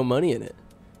 There's just no money in it.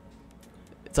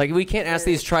 It's like we can't ask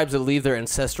these tribes to leave their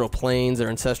ancestral plains, their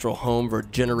ancestral home for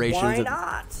generations. Why of,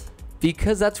 not?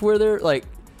 Because that's where they're like.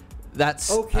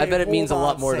 That's. Okay, I bet it means a hold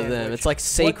lot on, more to them. Sandwich. It's like What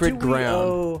sacred do we ground.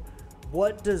 owe-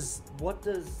 what does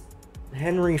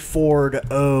Henry Ford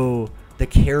owe the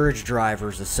Carriage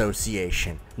Drivers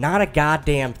Association? Not a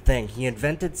goddamn thing. He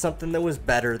invented something that was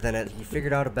better than it. He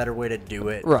figured out a better way to do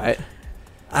it. Right.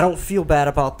 I don't feel bad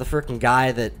about the freaking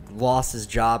guy that lost his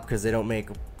job because they don't make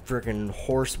freaking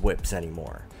horse whips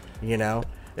anymore. You know?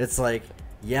 It's like,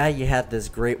 yeah, you had this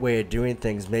great way of doing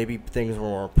things. Maybe things were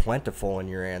more plentiful in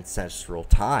your ancestral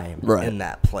time Right. in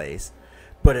that place.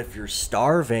 But if you're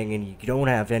starving and you don't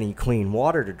have any clean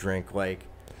water to drink, like,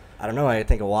 I don't know, I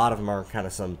think a lot of them are kind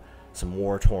of some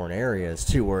war-torn areas,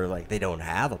 too, where, like, they don't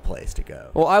have a place to go.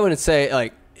 Well, I wouldn't say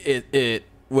like it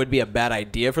would be a bad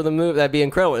idea for them to move. That'd be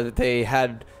incredible if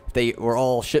they were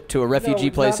all shipped to a refugee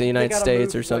place in the United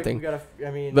States or something.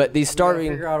 But these starving-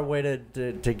 figure out a way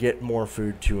to get more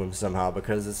food to them somehow,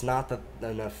 because it's not that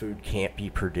enough food can't be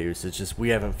produced. It's just we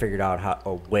haven't figured out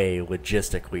a way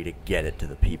logistically to get it to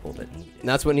the people that need it. And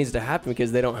that's what needs to happen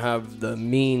because they don't have the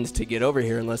means to get over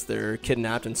here unless they're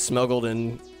kidnapped and smuggled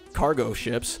in cargo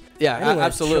ships. Yeah, Anyway,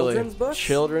 absolutely. children's books?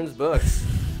 Children's books.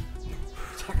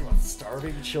 Talking about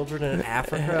starving children in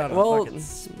Africa on Well, a fucking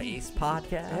space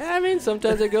podcast. Yeah, I mean,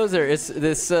 sometimes it goes there. It's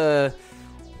this.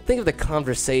 Think of the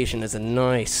conversation as a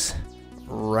nice,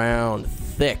 round,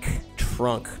 thick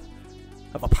trunk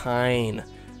of a pine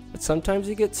But sometimes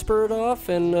you get spurred off,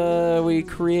 and we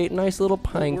create nice little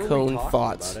pine What were we cone talking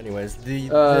thoughts. about anyways,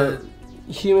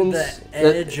 Humans, the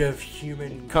edge of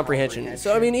human comprehension.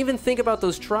 So I mean, even think about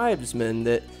those tribesmen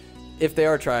that, if they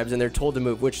are tribes and they're told to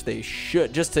move, which they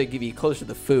should, just to give you closer to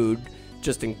the food,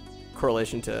 just in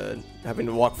correlation to having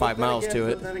to walk 5 miles to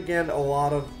it. But then again, a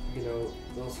lot of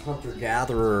those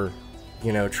hunter-gatherer,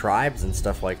 tribes and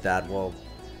stuff like that. Well,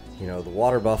 the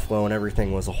water buffalo and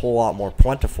everything was a whole lot more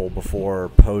plentiful before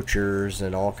poachers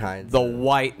and all kinds. The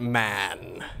white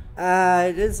man.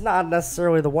 It's not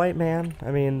necessarily the white man. I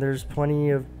mean, there's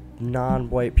plenty of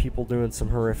non-white people doing some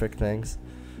horrific things.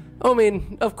 I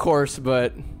mean, of course,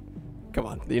 but come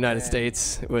on, the United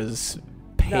States was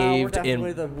paved in.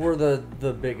 We're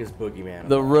the biggest boogeyman.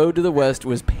 The road to the West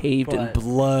was paved in But-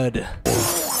 blood.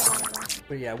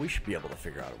 But yeah, we should be able to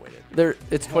figure out a way to.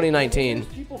 It's 2019.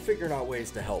 There's people figuring out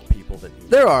ways to help people that need.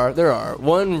 There are.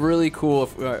 One really cool.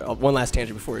 One last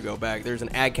tangent before we go back. There's an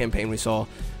ad campaign we saw,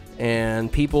 and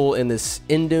people in this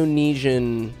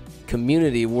Indonesian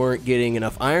community weren't getting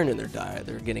enough iron in their diet.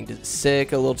 They're getting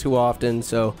sick a little too often.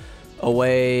 So, a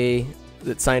way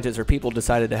that scientists or people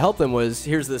decided to help them was,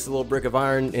 here's this little brick of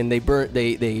iron, and they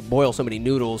boil so many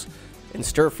noodles and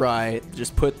stir fry.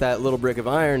 Just put that little brick of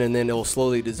iron, and then it will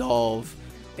slowly dissolve,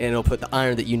 and it'll put the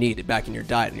iron that you need back in your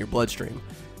diet, in your bloodstream.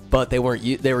 But they weren't.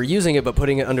 They were using it, but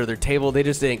putting it under their table. They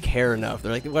just didn't care enough.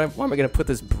 They're like, why am I going to put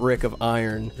this brick of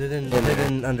iron? They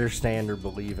didn't understand or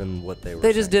believe in what they were.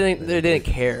 They just saying. didn't. They didn't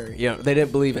care. They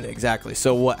didn't believe in it exactly.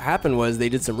 So what happened was they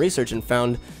did some research and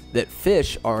found that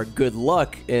fish are good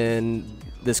luck in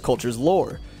this culture's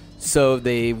lore. So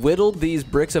they whittled these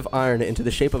bricks of iron into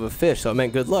the shape of a fish, so it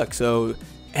meant good luck. So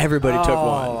everybody took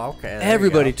one. Okay. there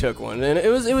Everybody you go. took one, and it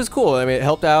was cool. I mean, it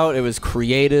helped out. It was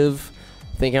creative.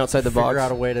 Thinking outside the box. Figure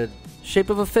out a way to.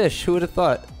 Shape of a fish. Who would have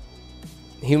thought?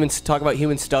 Humans talk about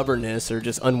human stubbornness or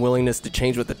just unwillingness to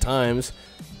change with the times.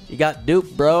 You got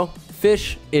duped, bro.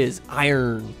 Fish is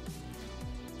iron.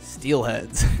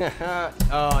 Steelheads.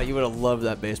 Oh, you would have loved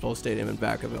that baseball stadium in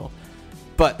Vacaville.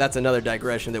 But that's another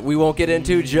digression that we won't get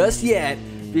into just yet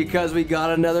because we got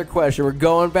another question. We're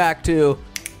going back to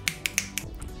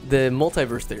the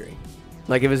multiverse theory.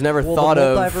 Like, it was never thought the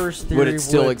of, multiverse would theory it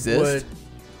still exist?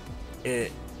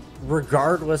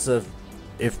 Regardless of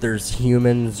if there's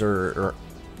humans or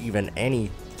even any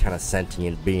kind of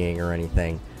sentient being or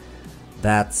anything,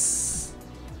 that's.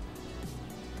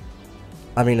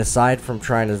 I mean, aside from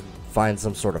trying to find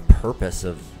some sort of purpose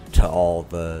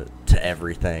to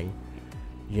everything,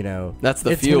 That's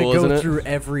the it's fuel, gonna go isn't it? through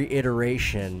every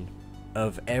iteration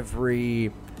of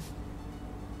every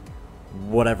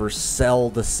whatever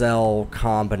cell-to-cell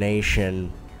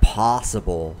combination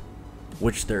possible,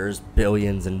 which there's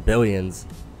billions and billions,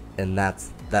 and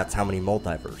that's how many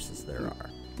multiverses there are.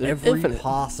 They're Every infinite.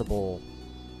 possible,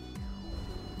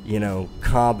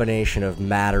 combination of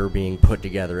matter being put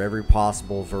together, every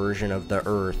possible version of the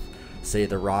Earth. Say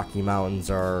the Rocky Mountains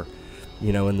are,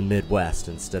 in the Midwest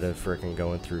instead of frickin'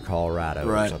 going through Colorado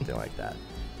or Right. something like that.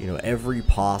 Every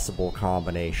possible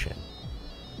combination.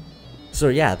 So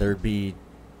yeah, there'd be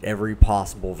every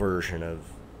possible version of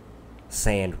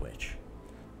sandwich.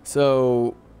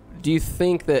 So, do you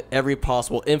think that every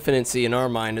possible infinity in our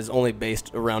mind is only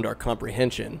based around our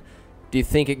comprehension? Do you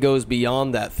think it goes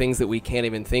beyond that, things that we can't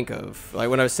even think of? Like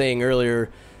when I was saying earlier,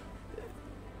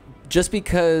 just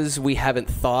because we haven't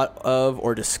thought of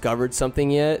or discovered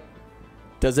something yet,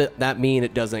 does that mean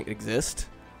it doesn't exist?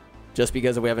 Just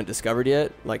because we haven't discovered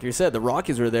yet? Like you said, the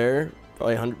Rockies were there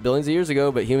probably billions of years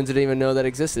ago, but humans didn't even know that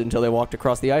existed until they walked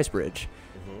across the ice bridge.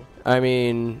 I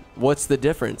mean, what's the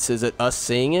difference? Is it us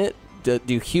seeing it?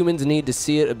 Do humans need to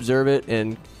see it, observe it,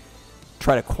 and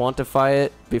try to quantify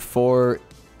it before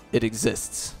it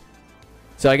exists?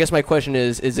 So I guess my question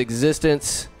is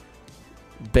existence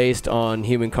based on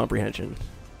human comprehension?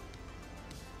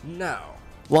 No.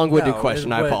 Long-winded No,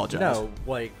 question, I apologize. No,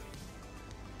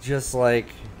 just like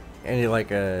any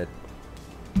a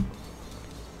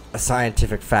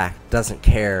scientific fact doesn't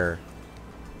care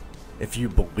if you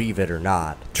believe it or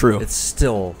not. True. It's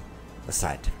still a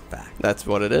scientific fact. That's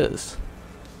what it is.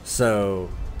 So,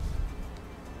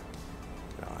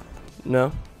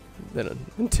 No? Then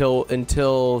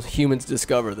until humans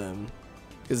discover them.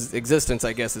 Because existence,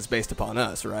 I guess, is based upon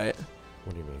us, right?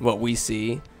 what do you mean? What we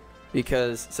see.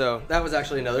 Because, so, that was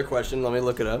actually another question. Let me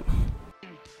look it up.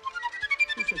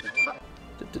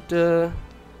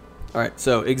 Alright,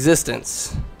 so,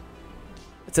 existence.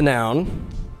 It's a noun.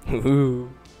 Ooh.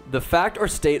 The fact or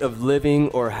state of living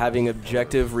or having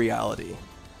objective reality.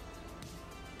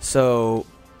 So,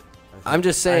 I'm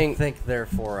just saying... I think,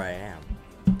 therefore, I am.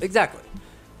 Exactly.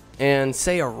 and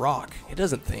say a rock. It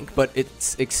doesn't think, but it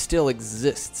still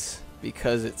exists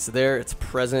because it's there, it's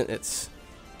present,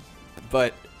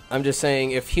 but I'm just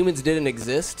saying, if humans didn't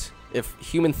exist, if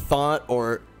human thought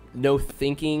or no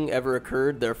thinking ever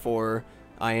occurred, therefore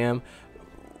I am,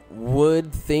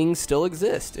 would things still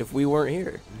exist if we weren't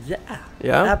here? Yeah,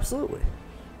 absolutely.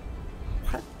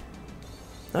 What?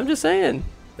 I'm just saying.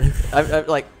 I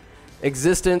like,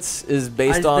 existence is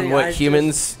based on what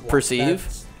humans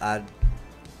perceive. I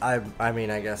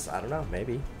mean, I guess, I don't know,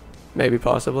 Maybe,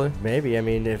 possibly. Maybe, I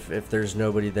mean, if there's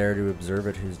nobody there to observe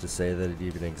it, who's to say that it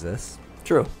even exists?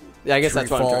 True. Yeah, I guess Tree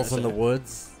that's what I'm trying to falls say. in the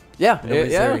woods. Yeah,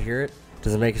 Nobody's there yeah. to hear it.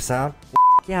 Does it make a sound?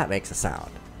 Yeah, it makes a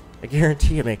sound. I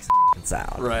guarantee it makes a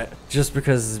sound. Right. Just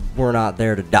because we're not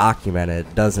there to document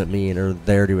it doesn't mean, or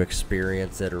there to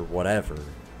experience it or whatever,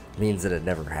 means that it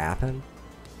never happened.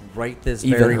 Right this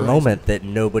Even very horizon. moment that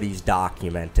nobody's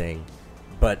documenting,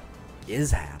 but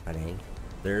is happening,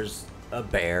 there's a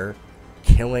bear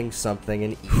killing something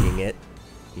and eating it,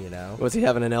 you know? Was he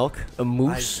having an elk? A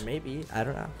moose? Maybe, I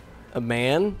don't know. A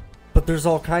man? But there's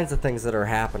all kinds of things that are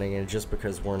happening, and just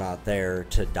because we're not there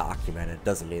to document it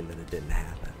doesn't mean that it didn't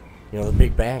happen. You know, the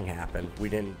Big Bang happened. We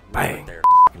weren't there to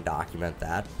fucking document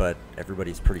that, but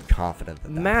everybody's pretty confident that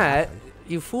Matt, happened.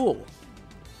 you fool.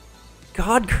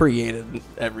 God created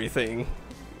everything.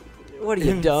 What are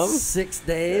you, In dumb? 6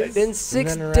 days? In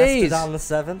 6 and then rested days. on the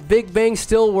 7th? Big Bang's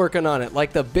still working on it,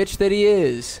 like the bitch that he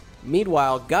is.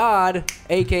 Meanwhile, God,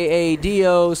 a.k.a.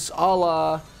 Dios,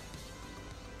 Allah,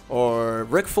 or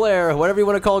Ric Flair, whatever you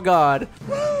want to call God,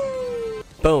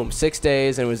 boom, 6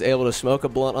 days, and was able to smoke a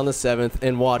blunt on the 7th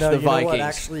and watch the you know Vikings. what?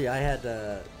 Actually, I had,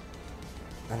 I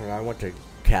don't know, I went to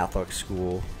Catholic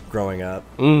school growing up,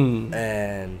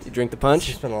 and... You drink the punch?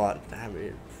 It's been a lot, I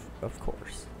mean, of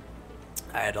course.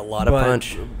 I had a lot of But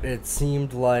punch. it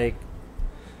seemed like,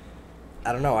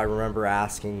 I don't know, I remember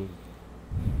asking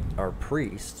our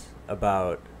priest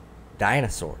about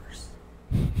dinosaurs.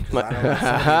 'Cause I don't know,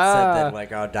 somebody had said that,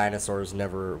 like, oh, dinosaurs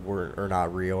never were, or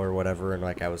not real or whatever, and,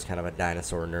 like, I was kind of a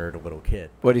dinosaur nerd, a little kid.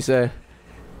 What'd he say?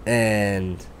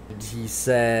 And he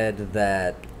said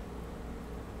that,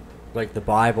 like, the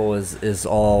Bible is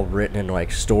all written in,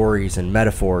 like, stories and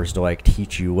metaphors to, like,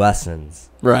 teach you lessons.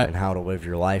 Right. And how to live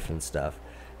your life and stuff.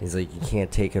 He's like, you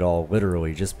can't take it all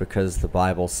literally. Just because the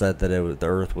Bible said that the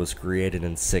earth was created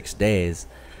in 6 days,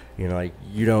 you know, like,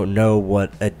 you don't know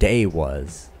what a day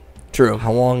was. True.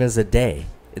 How long is a day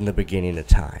in the beginning of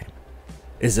time?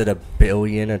 Is it a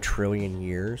billion, a trillion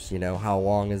years? You know, how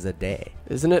long is a day?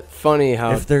 Isn't it funny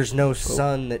how... If there's no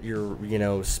sun that you're, you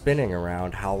know, spinning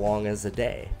around, how long is a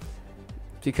day?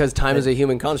 Because time is a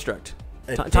human construct.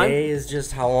 A Time? day is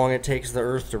just how long it takes the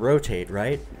Earth to rotate,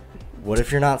 right? What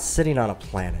if you're not sitting on a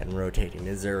planet and rotating?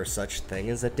 Is there a such thing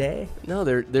as a day? No,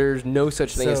 there's no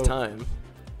such thing as So- time.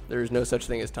 There's no such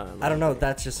thing as time. I don't know.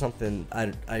 That's just something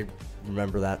I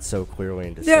remember that so clearly,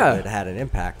 and Yeah. it had an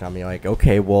impact on me. Like,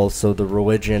 okay, well, so the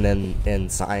religion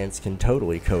and science can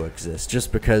totally coexist.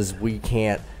 Just because we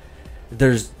can't,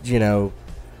 there's, you know,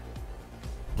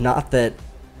 not that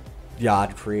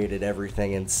God created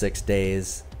everything in 6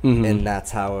 days, and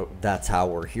that's how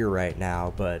we're here right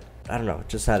now. But I don't know. It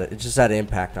just had an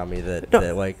impact on me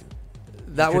that like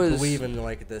That you could was believe in,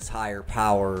 like, this higher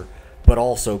power, but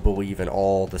also believe in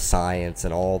all the science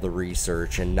and all the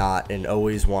research, and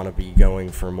always want to be going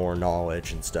for more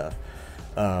knowledge and stuff,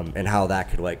 and how that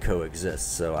could, like,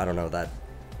 coexist. So I don't know, that,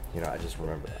 you know, I just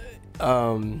remember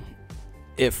that.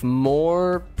 if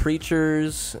more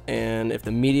preachers and if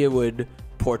the media would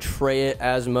portray it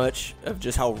as much of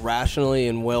just how rationally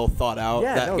and well thought out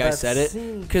that guy said it,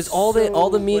 because all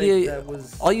the media,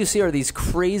 all you see are these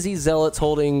crazy zealots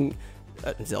holding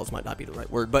zealots might not be the right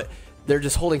word, but they're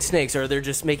just holding snakes, or they're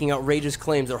just making outrageous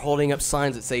claims. They're holding up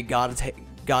signs that say God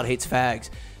hates fags.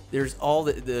 There's all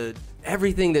the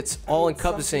everything that's all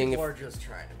encompassing. Some people are just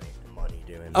trying to make money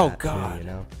doing Oh, that, God. too, you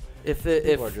know. If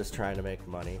People are just trying to make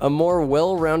money. a more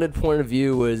well-rounded point of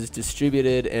view was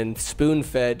distributed and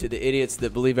spoon-fed to the idiots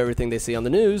that believe everything they see on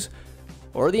the news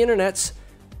or the internets,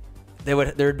 there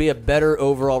would be a better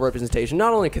overall representation,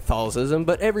 not only Catholicism,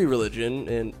 but every religion.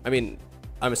 And I mean,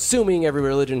 I'm assuming every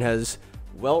religion has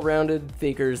well-rounded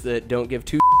thinkers that don't give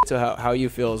two to how you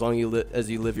feel as long as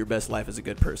you live your best life as a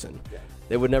good person. Yeah.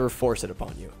 They would never force it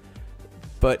upon you.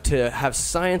 But to have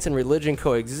science and religion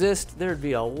coexist, there'd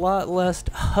be a lot less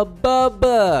hubbub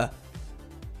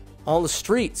on the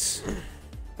streets. Know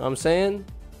what I'm saying?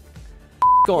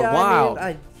 Going wild.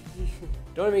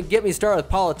 Don't even get me started with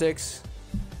politics.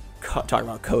 Talking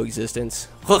about coexistence.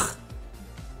 Ugh.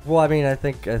 Well, I mean, I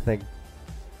think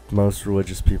most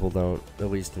religious people don't, at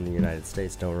least in the United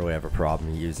States, don't really have a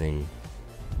problem using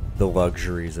the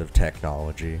luxuries of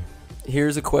technology.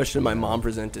 Here's a question my mom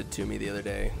presented to me the other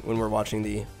day when we're watching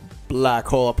the black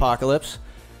hole apocalypse.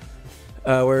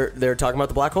 Where they're talking about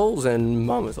the black holes, and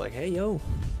Mom was like, "Hey, yo,"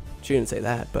 she didn't say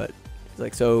that, but it's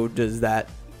like, so does that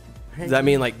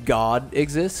mean like God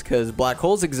exists? Because black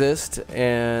holes exist,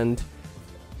 and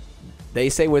they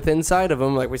say within inside of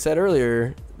them, like we said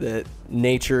earlier, that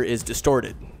nature is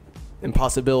distorted, and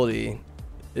possibility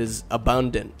is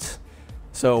abundant.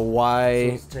 So why?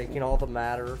 So it's taking all the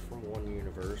matter from one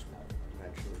universe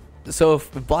eventually. So if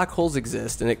black holes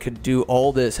exist and it could do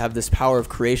all this, have this power of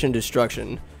creation and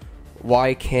destruction,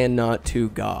 why cannot to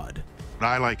God?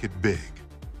 I like it big.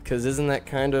 Because isn't that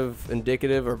kind of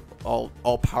indicative or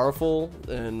all powerful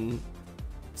and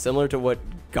similar to what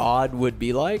God would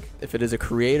be like? If it is a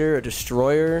creator, a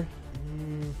destroyer,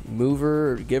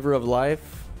 mover, or giver of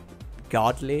life,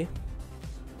 godly.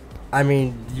 I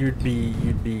mean, you'd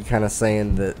be kind of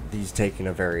saying that he's taking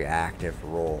a very active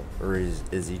role, or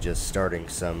is he just starting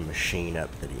some machine up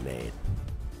that he made?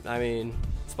 I mean,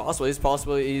 it's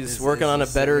possible. He's Is working on a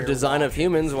he better sitting here design of watching-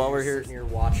 humans is while he we're here. sitting here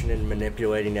watching and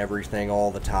manipulating everything all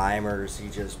the time, or is he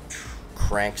just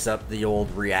cranks up the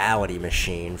old reality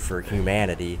machine for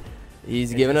humanity?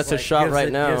 He's And giving just, us a like, shot gives right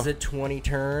it, now. Gives it 20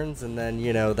 turns, and then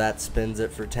that spins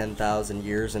it for 10,000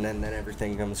 years, and then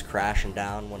everything comes crashing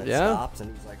down when it Yeah. stops,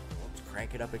 and he's like, well, let's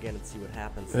crank it up again and see what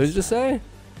happens. Who's to this time." say?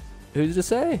 Who's to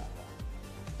say?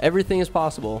 Everything is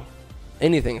possible.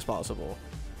 Anything is possible.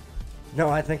 No,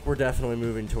 I think we're definitely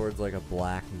moving towards like a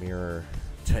Black Mirror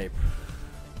type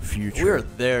future. We're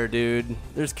there, dude.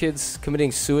 There's kids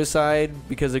committing suicide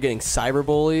because they're getting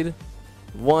cyberbullied.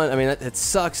 I mean, it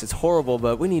sucks. It's horrible,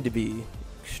 but we need to be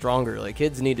stronger. Like,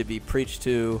 kids need to be preached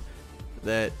to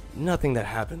that nothing that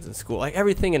happens in school, like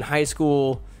everything in high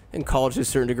school and college to a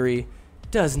certain degree,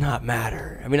 does not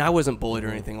matter. I mean, I wasn't bullied or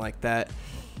anything like that,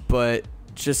 but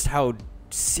just how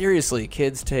seriously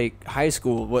kids take high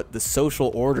school, what the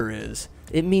social order is,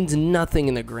 it means nothing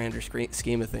in the grander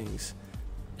scheme of things.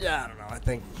 Yeah, I don't know. I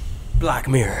think Black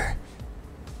Mirror.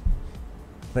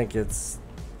 it's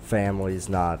families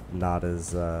not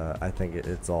as I think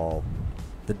it's all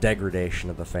the degradation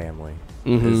of the family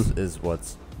is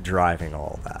what's driving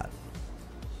all that.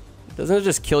 Doesn't it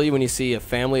just kill you when you see a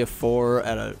family of 4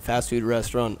 at a fast food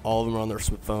restaurant, all of them are on their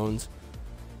phones?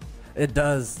 It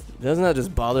does. Doesn't that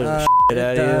just bother the shit It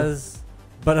out of you? does.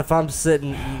 But if I'm sitting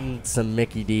eating some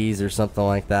Mickey D's or something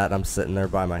like that, and I'm sitting there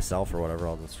by myself or whatever,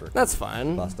 I'll just That's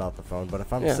fine. bust out the phone. But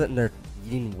if I'm Yeah. sitting there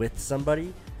eating with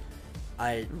somebody,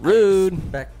 I Rude.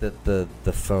 expect that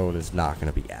the phone is not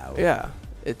going to be out. Yeah,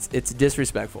 it's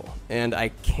disrespectful, and I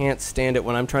can't stand it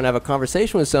when I'm trying to have a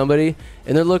conversation with somebody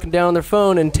and they're looking down their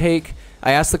phone and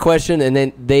I ask the question and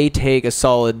then they take a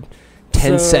solid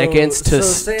 10 seconds to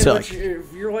sandwich,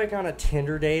 if you're like on a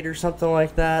Tinder date or something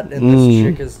like that, and this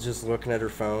chick is just looking at her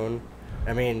phone.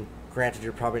 I mean, granted,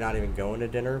 you're probably not even going to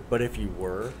dinner, but if you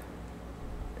were,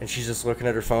 and she's just looking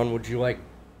at her phone, would you like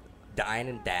dine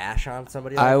and dash on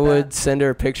somebody like I that? would send her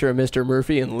a picture of Mr.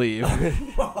 Murphy and leave.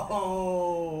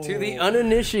 Oh. To the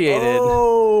uninitiated,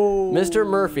 Oh. Mr.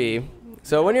 Murphy.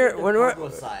 So when we're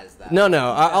Publicize that. no,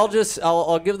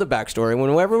 I'll give the backstory.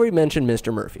 Whenever we mention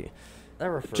Mr. Murphy, That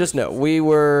refers just know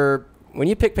to- when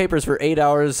you pick papers for 8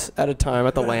 hours at a time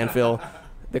at the landfill,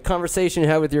 the conversation you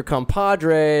have with your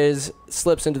compadres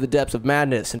slips into the depths of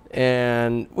madness.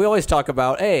 And we always talk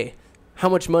about, hey, how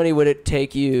much money would it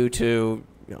take you to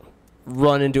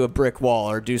run into a brick wall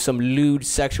or do some lewd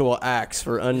sexual acts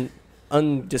for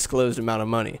undisclosed amount of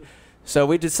money? So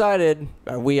we decided,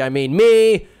 I mean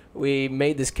me, we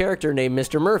made this character named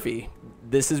Mr. Murphy.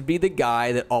 This is be the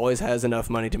guy that always has enough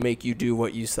money to make you do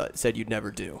what you said you'd never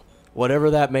do.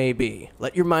 Whatever that may be.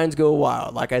 Let your minds go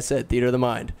wild. Like I said, theater of the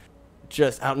mind. I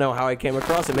don't know how I came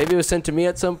across it. Maybe it was sent to me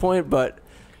at some point, but...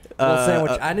 Well,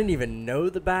 sandwich, I didn't even know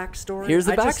the backstory. Here's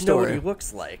the I just know what backstory. he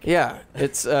looks like. Yeah,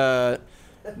 it's...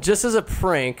 just as a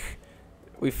prank,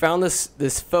 we found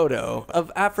this photo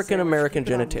of African-American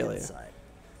Sandwich, keep it on the genitalia. inside.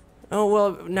 Oh,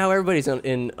 well, now everybody's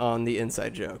on the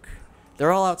inside joke.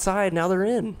 They're all outside, now they're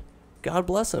in. God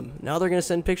bless them. Now they're going to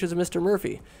send pictures of Mr.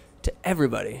 Murphy to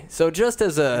everybody. So just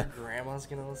as a... Your grandma's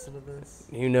gonna listen to this.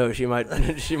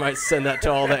 she might send that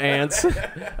to all the aunts.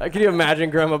 Can you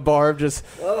imagine Grandma Barb just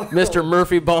Mr.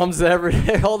 Murphy bombs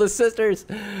all the sisters?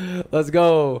 Let's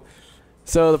go.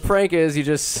 So the prank is you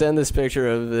just send this picture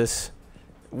of this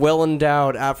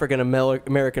well-endowed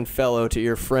African-American fellow to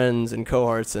your friends and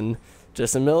cohorts, and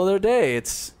just in the middle of their day.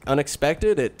 It's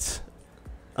unexpected. It's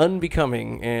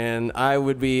unbecoming. And I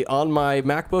would be on my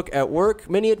MacBook at work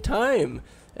many a time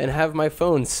and have my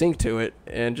phone sync to it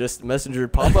and just Messenger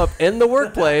pop up in the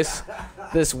workplace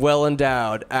this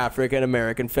well-endowed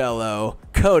African-American fellow,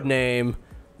 codename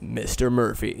Mr.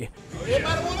 Murphy.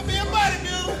 Everybody want to be a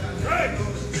bodybuilder. Right.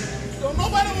 So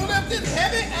nobody want to lift this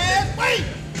heavy ass weight.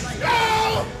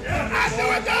 Go! I do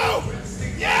it though.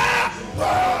 Yeah!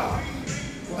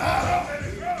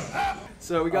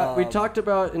 So we talked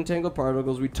about entangled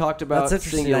particles. We talked about That's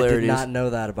interesting. singularities. I did not know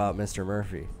that about Mr.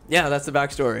 Murphy. Yeah, that's the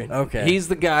backstory. Okay. He's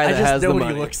the guy that I just has know the what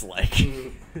money. he looks like.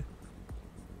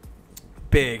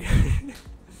 Big.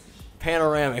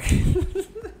 Panoramic.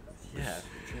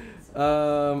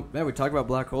 Yeah. Man, we talked about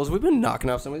black holes. We've been knocking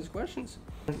off some of these questions.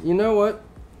 You know what?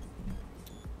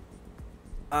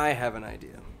 I have an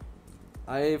idea.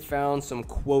 I found some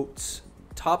quotes.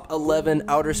 Top 11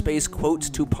 outer space quotes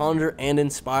to ponder and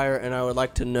inspire, and I would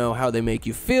like to know how they make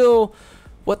you feel,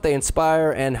 what they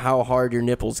inspire, and how hard your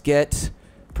nipples get.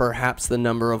 Perhaps the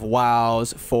number of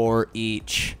wows for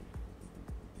each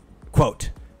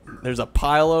quote. There's a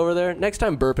pile over there. Next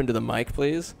time, burp into the mic,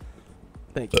 please.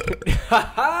 Thank you.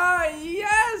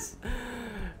 Yes!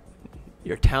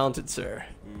 You're talented, sir.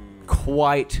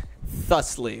 Quite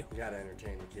thusly. You gotta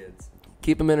entertain the kids.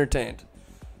 Keep them entertained.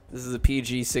 This is a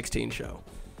PG-16 show.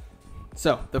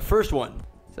 So, the first one.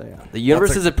 So, yeah. The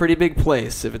universe is a pretty big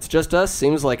place. If it's just us,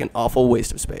 seems like an awful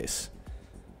waste of space.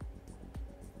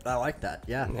 I like that.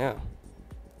 Yeah. Yeah.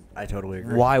 I totally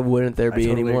agree. Why wouldn't there be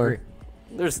any totally more? agree.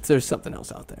 There's something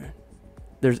else out there.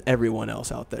 There's everyone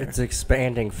else out there. It's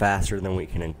expanding faster than we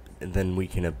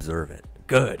can observe it.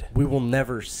 good. We will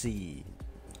never see.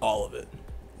 All of it.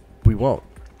 We won't.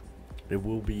 It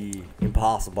will be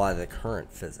impossible by the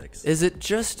current physics. Is it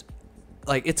just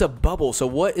like it's a bubble? So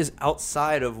what is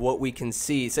outside of what we can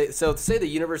see? Say the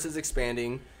universe is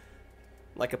expanding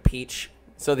like a peach.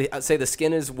 So say the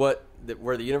skin is where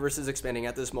the universe is expanding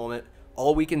at this moment.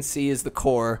 All we can see is the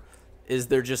core. Is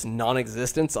there just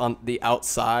non-existence on the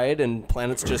outside, and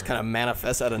planets just kind of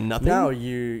manifest out of nothing? No,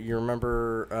 you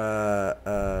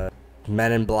remember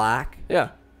Men in Black? Yeah.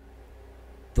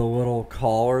 The little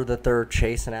collar that they're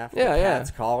chasing after. Yeah, the yeah.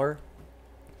 cat's collar.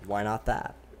 Why not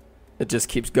that? It just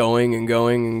keeps going and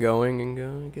going and going and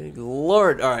going. Good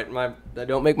Lord. All right,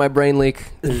 don't make my brain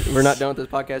leak. We're not done with this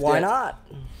podcast Why yet. not?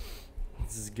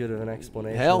 It's as good of an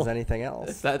explanation Hell, as anything If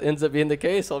else. that ends up being the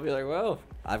case, I'll be like, well,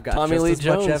 I've got Tommy just Lee as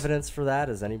Jones. much evidence for that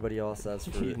as anybody else does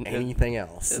for anything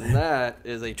else. And that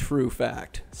is a true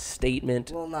fact.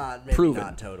 Statement. Well, maybe proven.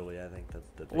 not totally. I think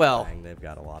that the Big Well- Bang, they've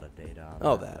got a lot of data on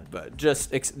Oh, that. But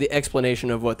just the explanation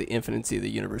of what the infinity of the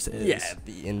universe is. Yeah,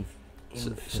 the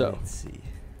So- infinity.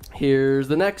 Here's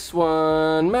the next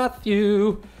one.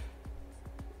 Matthew.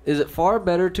 Is it far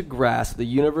better to grasp the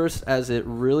universe as it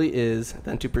really is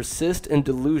than to persist in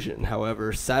delusion,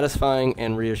 however satisfying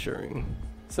and reassuring?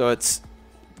 So it's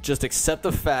just accept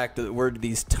the fact that we're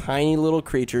these tiny little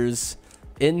creatures,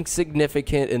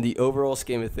 insignificant in the overall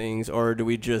scheme of things, or do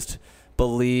we just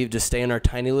believe to stay in our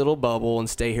tiny little bubble and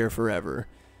stay here forever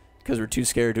because we're too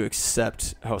scared to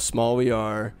accept how small we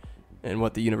are and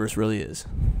what the universe really is?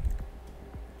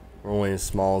 We're only as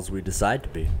small as we decide to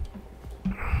be.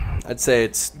 I'd say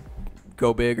it's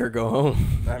go big or go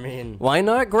home. I mean, Why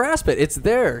not grasp it? It's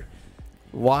there.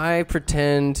 Why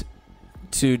pretend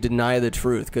to deny the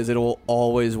truth? Because it will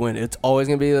always win. It's always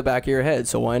going to be in the back of your head.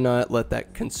 So why not let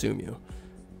that consume you?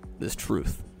 This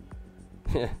truth.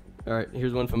 All right,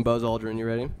 here's one from Buzz Aldrin. You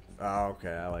ready? oh,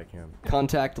 okay, I like him.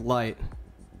 Contact light.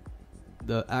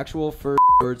 The actual first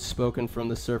words spoken from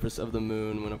the surface of the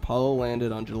moon when Apollo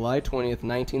landed on July 20th,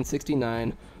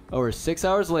 1969. Over 6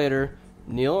 hours later,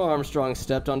 Neil Armstrong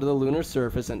stepped onto the lunar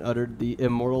surface and uttered the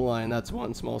immortal line, "That's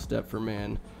one small step for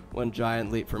man, one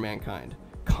giant leap for mankind."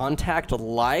 Contact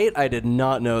light? I did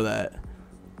not know that.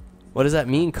 What does that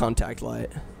mean, contact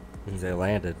light? Means they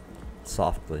landed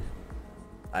softly.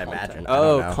 I imagine. I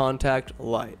Oh, don't know. contact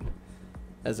light.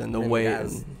 As in the I mean, way.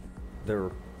 guys, they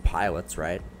were pilots,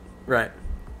 right? Right.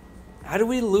 How did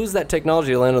we lose that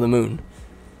technology to land on the moon?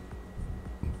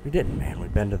 We didn't, man.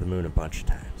 We've been to the moon a bunch of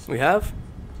times. We have?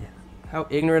 Yeah. How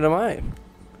ignorant am I?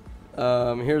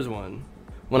 Here's one.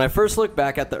 When I first looked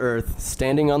back at the Earth,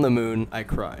 standing on the moon, I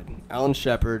cried. Alan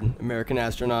Shepard, American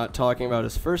astronaut, talking about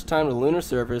his first time to the lunar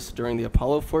surface during the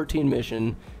Apollo 14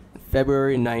 mission in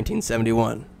February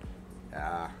 1971.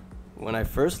 When I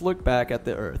first looked back at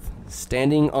the Earth,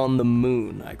 standing on the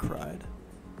moon, I cried.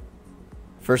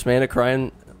 First man to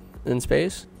cry in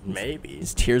space? Maybe.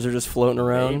 His tears are just floating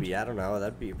around. Maybe. I don't know.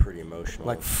 That'd be a pretty emotional.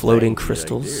 Like floating thing to be like,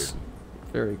 crystals. dude,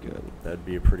 Very good. that'd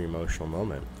be a pretty emotional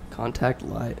moment. Contact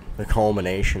light. The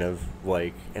culmination of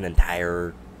like an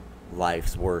entire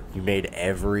life's work. You made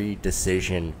every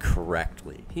decision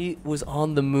correctly. He was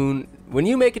on the moon. When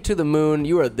you make it to the moon,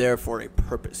 you are there for a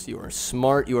purpose. You are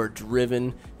smart. You are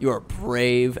driven. You are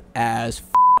brave as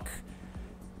f***.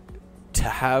 To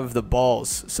have the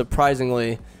balls.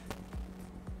 Surprisingly,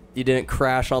 you didn't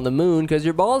crash on the moon because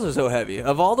your balls are so heavy.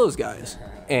 Of all those guys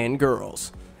and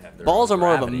girls, balls are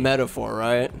more of a metaphor,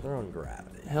 right? Their own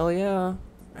gravity. Hell yeah.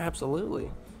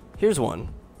 Absolutely. Here's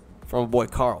one from a boy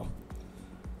Carl.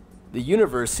 The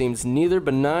universe seems neither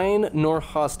benign nor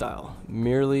hostile,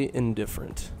 merely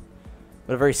indifferent.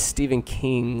 But a very Stephen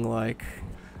King-like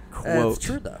quote. It's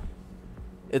true, though.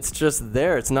 It's just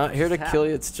there. It's not here to kill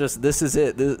you. It's just, this is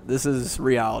it. This is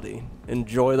reality.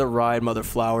 Enjoy the ride, mother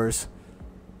flowers.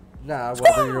 Nah,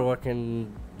 whether you're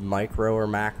looking micro or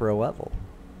macro level.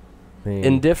 I mean,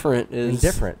 Indifferent is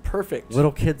indifferent. perfect.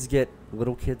 Little kids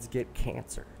get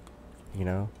cancer. You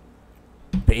know?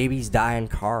 Babies die in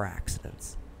car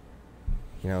accidents.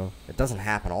 You know, it doesn't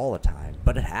happen all the time,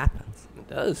 but it happens. It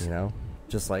does. You know,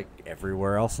 just like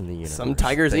everywhere else in the universe. Some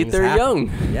tigers eat things their happen.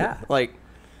 young. Yeah. Like,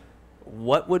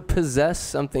 what would possess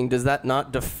something? Does that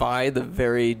not defy the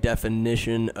very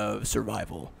definition of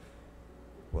survival?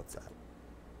 What's that?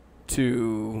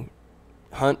 To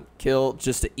hunt, kill,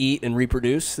 just to eat and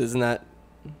reproduce? Isn't that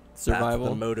survival?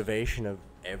 That's the motivation of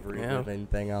every living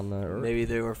thing on the earth. Maybe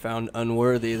they were found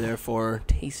unworthy, therefore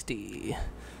tasty.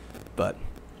 But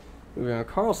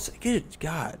Carl, good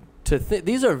God,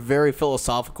 these are very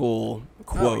philosophical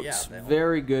quotes.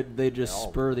 Very good. They just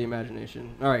spur the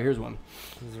imagination. All right, here's one.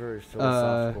 He's a very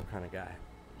philosophical kind of guy.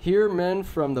 Here, men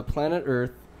from the planet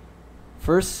Earth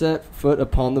first set foot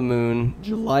upon the moon,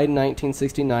 July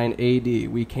 1969 A.D.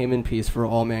 We came in peace for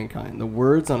all mankind. The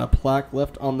words on a plaque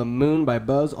left on the moon by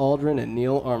Buzz Aldrin and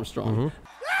Neil Armstrong.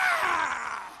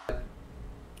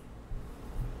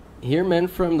 Here, men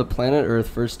from the planet Earth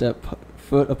first set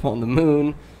foot upon the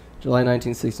moon, July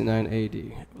 1969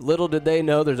 A.D. Little did they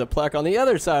know there's a plaque on the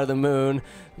other side of the moon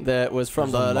that was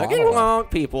from There's a the monolith.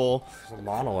 people. There's a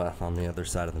monolith on the other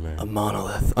side of the moon. A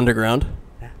monolith. Underground?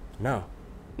 No.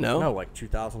 No? No, like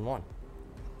 2001.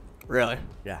 Really?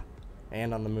 Yeah.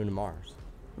 And on the moon of Mars.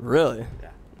 Really?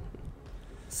 Yeah.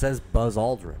 Says Buzz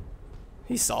Aldrin.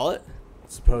 He saw it?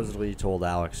 Supposedly he told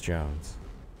Alex Jones.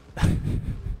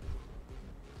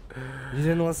 You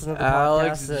didn't listen to the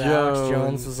Alex podcast that Alex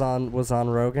Jones. Jones was on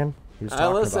Rogan? He was I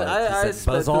talking listened. about it. I He said,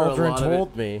 Buzz sped through a Aldrin lot of it.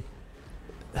 told me.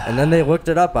 And then they looked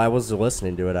it up. I was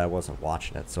listening to it. I wasn't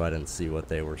watching it, so I didn't see what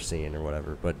they were seeing or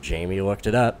whatever. But Jamie looked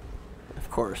it up. Of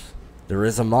course. There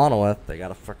is a monolith. They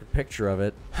got a fucking picture of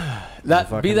it.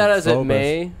 That be that as it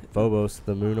may. Phobos,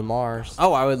 the moon of Mars.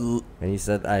 Oh, I would, And he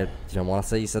said, I don't want to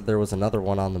say he said there was another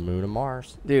one on the moon of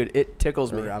Mars. dude. It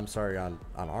tickles me. Or, I'm sorry, on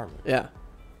Armin. Yeah,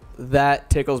 that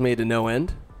tickles me to no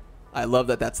end. I love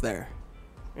that that's there,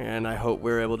 and I hope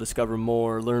we're able to discover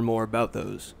more, learn more about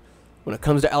those. When it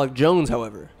comes to Alex Jones,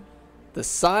 however, the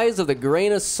size of the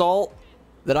grain of salt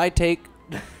that I take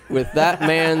with that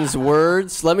man's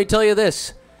words, let me tell you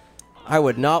this. I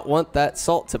would not want that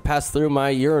salt to pass through my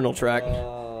urinal tract.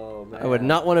 Oh, man. I would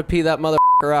not want to pee that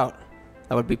motherfucker out.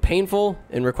 That would be painful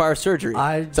and require surgery.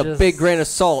 It's a big grain of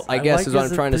salt, I guess, is what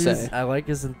I'm trying to say. I like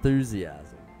his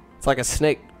enthusiasm. It's like a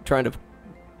snake trying to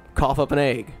cough up an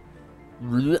egg.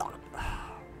 Gross.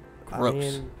 I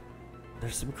mean,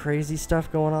 there's some crazy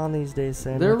stuff going on these days,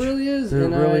 Sandwich. There really is. There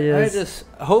and really is. I just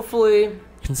hopefully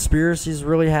Conspiracies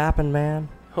really happen, man.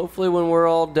 when we're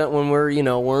all done, when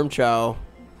we're worm chow,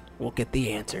 we'll get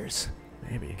the answers.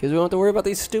 Maybe. Because we don't have to worry about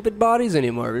these stupid bodies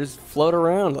anymore. We just float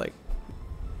around like.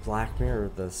 Black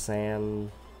Mirror, the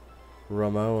San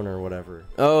Ramon or whatever.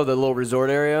 Oh, the little resort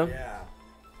area. Yeah.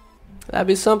 That'd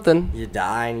be something. You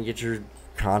die and you get your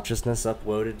consciousness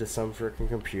uploaded to some freaking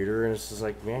computer, and it's just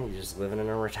like, man, you're just living in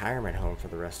a retirement home for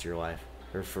the rest of your life,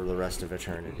 or for the rest of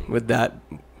eternity. With that,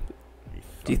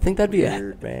 do you think that'd be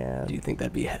Weird, man. Do you think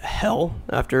that'd be hell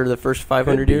after the first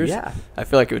 500 years? Yeah. I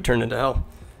feel like it would turn into hell.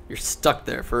 You're stuck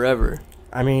there forever.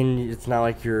 I mean, it's not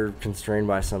like you're constrained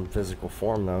by some physical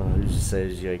form, though. Who just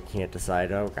says you can't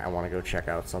decide, oh, I want to go check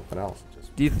out something else.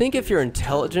 Just Do you think if your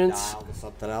intelligence... dial to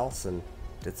something else, and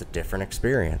it's a different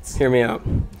experience. Hear me out.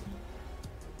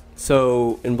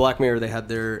 So, in Black Mirror, they had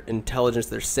their intelligence,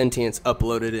 their sentience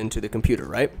uploaded into the computer,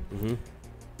 right? Mm-hmm.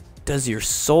 Does your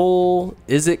soul...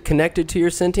 Is it connected to your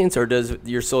sentience, or does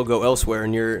your soul go elsewhere,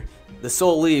 and the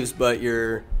soul leaves, but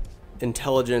your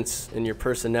intelligence and your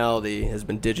personality has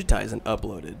been digitized and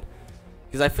uploaded?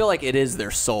 Because I feel like it is their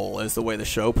soul, as the way the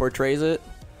show portrays it.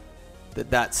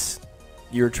 That's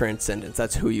your transcendence.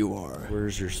 That's who you are.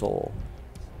 Where's your soul?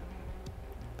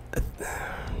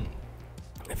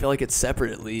 I feel like it's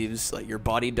separate. It leaves, like, your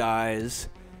body dies,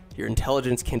 Your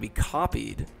intelligence can be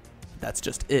copied. That's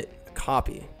just it, a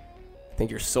copy. I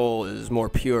think your soul is more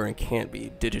pure and can't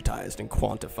be digitized and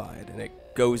quantified, and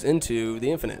it goes into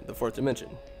the infinite, the fourth dimension,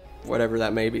 whatever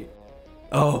that may be.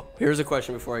 Oh, here's a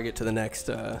question before I get to the next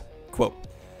quote.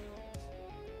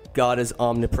 God is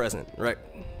omnipresent, right?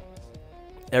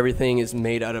 Everything is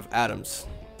made out of atoms,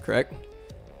 correct?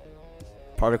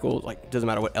 Particles, like, doesn't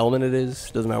matter what element it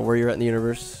is, doesn't matter where you're at in the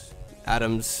universe,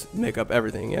 atoms make up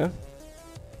everything, yeah?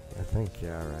 I think,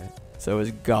 yeah, right. So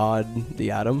is God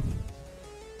the atom?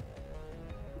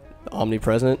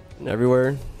 Omnipresent,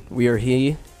 everywhere? We are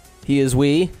he is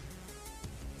we?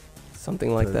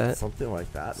 Something like that. Something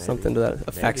like that, maybe. Something to that. A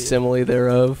Maybe. facsimile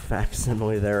thereof.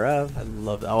 Facsimile thereof. I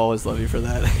love that. I'll always love you for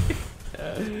that.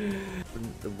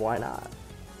 Why not?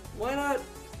 Why not?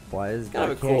 Why is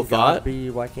Kind of a can't cool God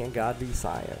thought. Why can't God be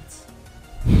science?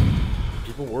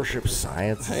 People worship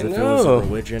science as I if it was a know.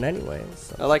 religion anyway.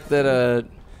 So. I like that,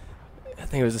 I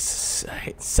think it was a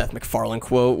Seth MacFarlane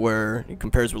quote where he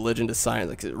compares religion to science.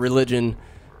 Like, religion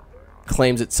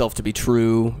claims itself to be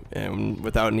true and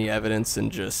without any evidence,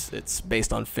 and just it's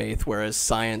based on faith, whereas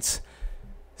science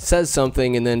says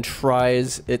something and then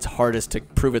tries its hardest to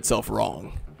prove itself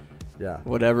wrong. Yeah.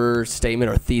 Whatever statement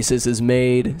or thesis is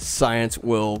made, science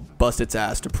will bust its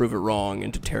ass to prove it wrong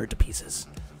and to tear it to pieces.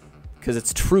 Because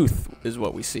its truth is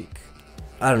what we seek.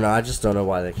 I don't know. I just don't know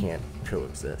why they can't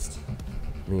coexist.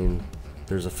 I mean,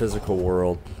 there's a physical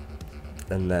world,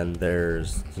 and then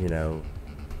there's,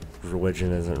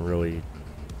 religion isn't really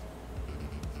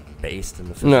based in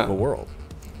the physical world.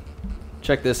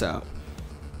 Check this out.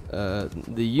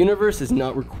 The universe is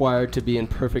not required to be in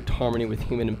perfect harmony with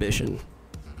human ambition.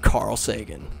 Carl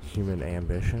Sagan. Human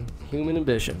ambition? Human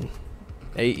ambition.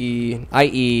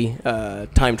 i.e.,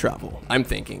 time travel, I'm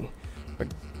thinking. Or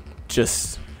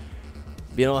just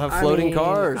being able to have floating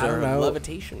cars I or don't know.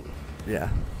 levitation. Yeah.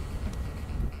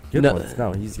 Good No. ones.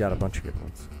 No, he's got a bunch of good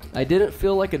ones. I didn't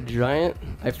feel like a giant.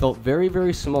 I felt very,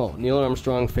 very small. Neil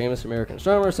Armstrong, famous American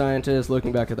astronomer, scientist,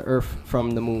 looking back at the Earth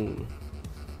from the moon.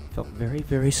 Felt very,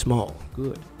 very small.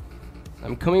 Good.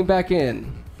 I'm coming back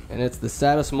in, and it's the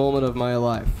saddest moment of my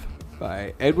life.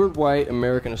 By Edward White,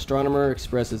 American astronomer,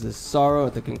 expresses his sorrow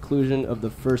at the conclusion of the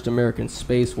first American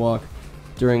spacewalk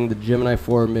during the Gemini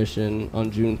 4 mission on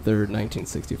June 3rd,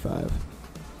 1965.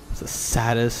 It's the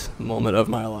saddest moment of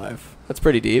my life. That's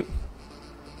pretty deep.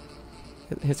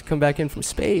 He has to come back in from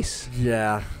space.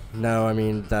 Yeah. No, I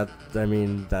mean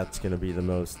that's gonna be the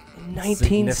most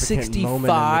 1965. significant moment in the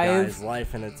guy's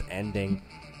life, and it's ending.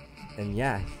 And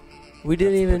yeah, We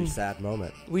didn't that's a even pretty sad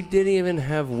moment. we didn't even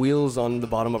have wheels on the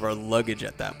bottom of our luggage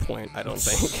at that point, I don't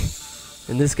think.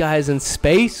 And this guy's in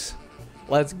space?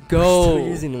 Let's go. We're still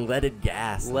using leaded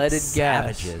gas. like Leaded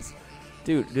gas. savages.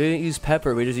 Dude, we didn't use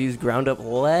pepper. We just used ground up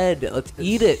lead. Let's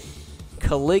eat it.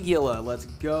 Caligula, let's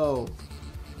go.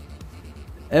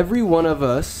 Every one of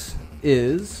us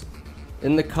is,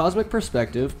 in the cosmic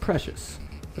perspective, precious.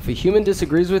 If a human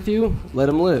disagrees with you, let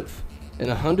him live. In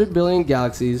 100 billion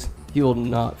galaxies, he will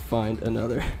not find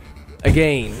another.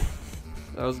 Again.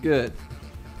 That was good.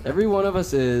 Every one of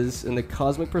us is, in the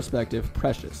cosmic perspective,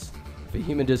 precious. If a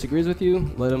human disagrees with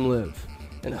you, let him live.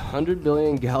 In 100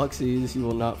 billion galaxies, you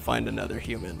will not find another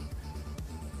human.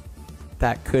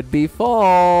 That could be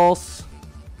false.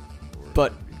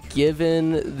 But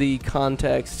given the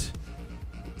context,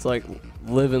 it's like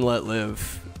live and let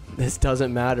live. This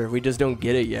doesn't matter. We just don't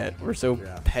get it yet. We're so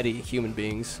petty human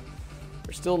beings.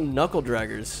 We're still knuckle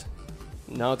draggers.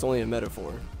 Now it's only a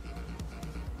metaphor.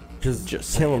 Because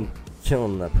Just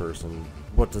killing that person,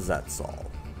 what does that solve?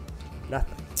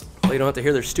 Nothing. Well, you don't have to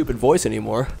hear their stupid voice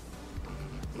anymore.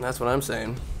 And that's what I'm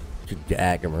saying. Could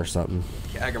gag him or something.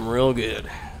 Gag 'em real good.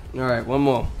 All right, one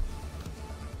more.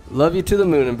 Love you to the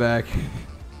moon and back.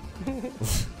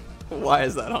 Why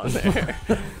is that on there?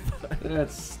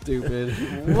 That's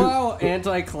stupid. Wow,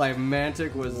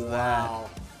 anticlimactic was that?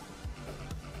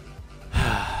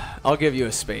 I'll give you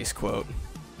a space quote.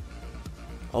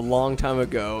 A long time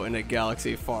ago in a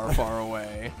galaxy far, far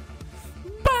away.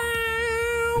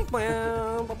 Blah,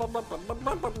 blah, blah,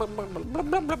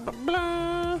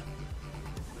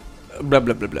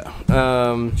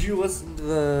 blah. Did you listen to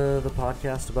the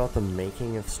podcast about the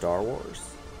making of Star Wars?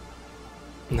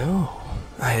 No,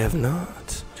 I have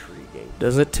not. Intriguing.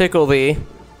 Does it tickle thee?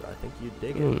 I think you'd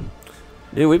dig it.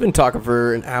 Dude, we've been talking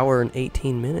for an hour and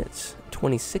 18 minutes,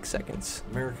 26 seconds.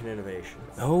 American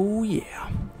Innovations. Oh, yeah.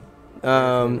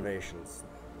 American Innovations.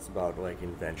 It's about like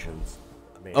inventions.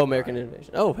 made Oh, American by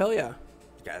Innovation. Oh, hell yeah.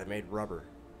 The guy that made rubber.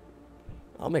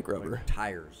 I'll make rubber. Like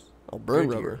tires. I'll burn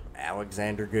Goodyear. rubber.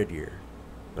 Alexander Goodyear.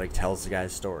 Like tells the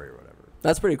guy's story or whatever.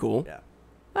 That's pretty cool. Yeah.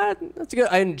 That's good.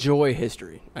 I enjoy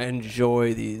history. I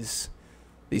enjoy these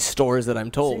stories that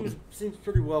I'm told. Seems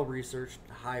pretty well researched.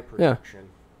 High production.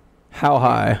 How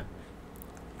high?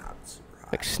 Not super high.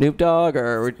 Like Snoop Dogg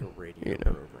or Like a radio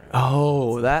program.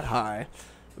 Oh, that high.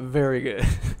 Very good.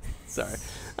 Sorry.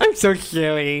 I'm so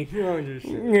silly.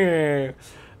 Yeah.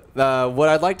 What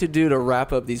I'd like to do to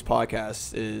wrap up these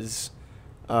podcasts is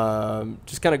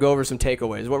just kind of go over some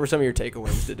takeaways. What were some of your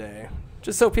takeaways today?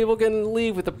 Just so people can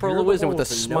leave with the pearl of wisdom with a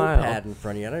smile. Notepad in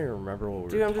front of you. I don't even remember what we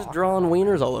Dude, were I'm just talking drawing about.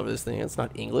 wieners all over this thing. It's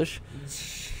not English.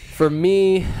 For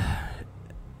me,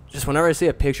 just whenever I see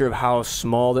a picture of how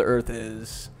small the Earth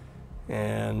is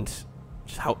and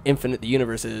just how infinite the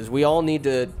universe is, we all need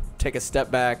to take a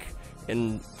step back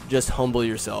and just humble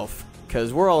yourself,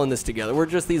 because we're all in this together. We're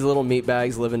just these little meat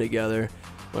bags living together.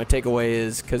 My takeaway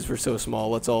is, because we're so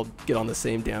small, let's all get on the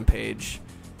same damn page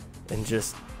and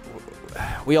just...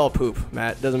 We all poop,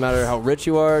 Matt. Doesn't matter how rich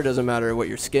you are. Doesn't matter what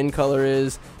your skin color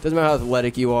is. Doesn't matter how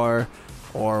athletic you are,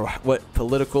 or what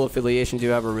political affiliations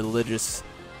you have, or religious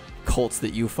cults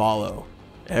that you follow.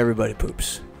 Everybody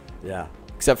poops, Yeah.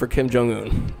 except for Kim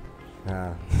Jong-un.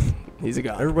 He's a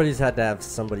god. Everybody's had to have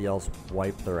somebody else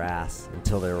wipe their ass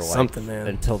until they were like Something, man.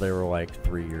 Until they were like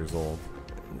 3 years old.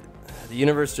 The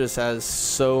universe just has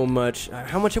so much.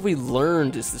 How much have we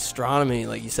learned? Just astronomy,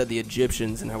 like you said, the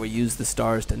Egyptians, and how we use the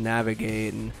stars to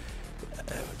navigate, and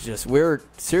just we're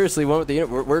seriously one with the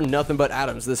universe. We're nothing but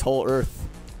atoms. This whole Earth,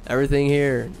 everything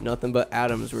here, nothing but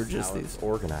atoms. We're just How these. it's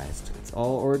organized. It's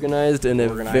all organized in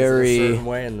Organized a very, in a certain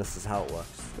way, and this is how it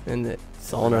looks. and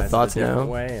it's all in our Organized thoughts in a different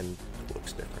now. way, and it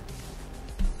looks different.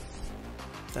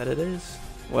 That it is.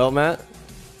 Well, Matt,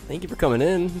 thank you for coming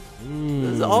in.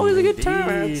 This is always a good time.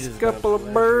 Indeed, It's a it's been a couple of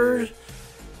pleasure. birds.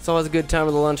 It's always a good time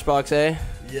with the lunchbox, eh?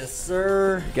 Yes,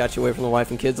 sir. Got you away from the wife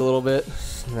and kids a little bit.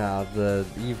 Now the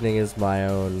evening is my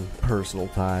own personal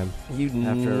time. You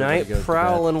everybody night goes to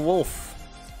prowling wolf.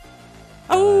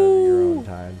 Your Oh! own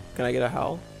time. Can I get a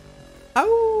howl?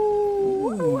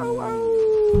 Oh!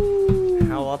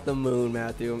 Howl at the moon,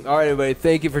 Matthew. All right, everybody.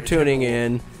 Thank you for tuning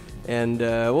in. And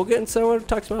we'll get in someone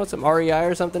talks about some REI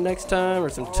or something next time, or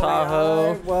some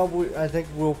Tahoe. Well, I think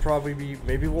we'll probably be.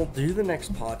 Maybe we'll do the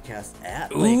next podcast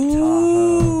at Lake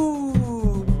Tahoe.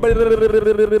 Ooh. All My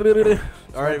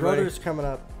right, brother's everybody. coming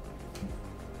up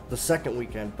the second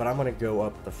weekend, but I'm gonna go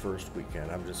up the first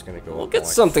weekend. I'm just gonna go. We'll up get on,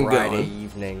 like, something Friday going.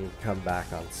 evening, come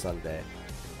back on Sunday.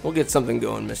 We'll get something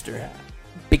going, mister.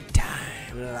 Big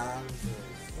time.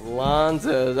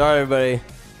 Lonzo's. All right, everybody.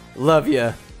 Love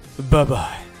ya.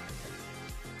 Bye-bye.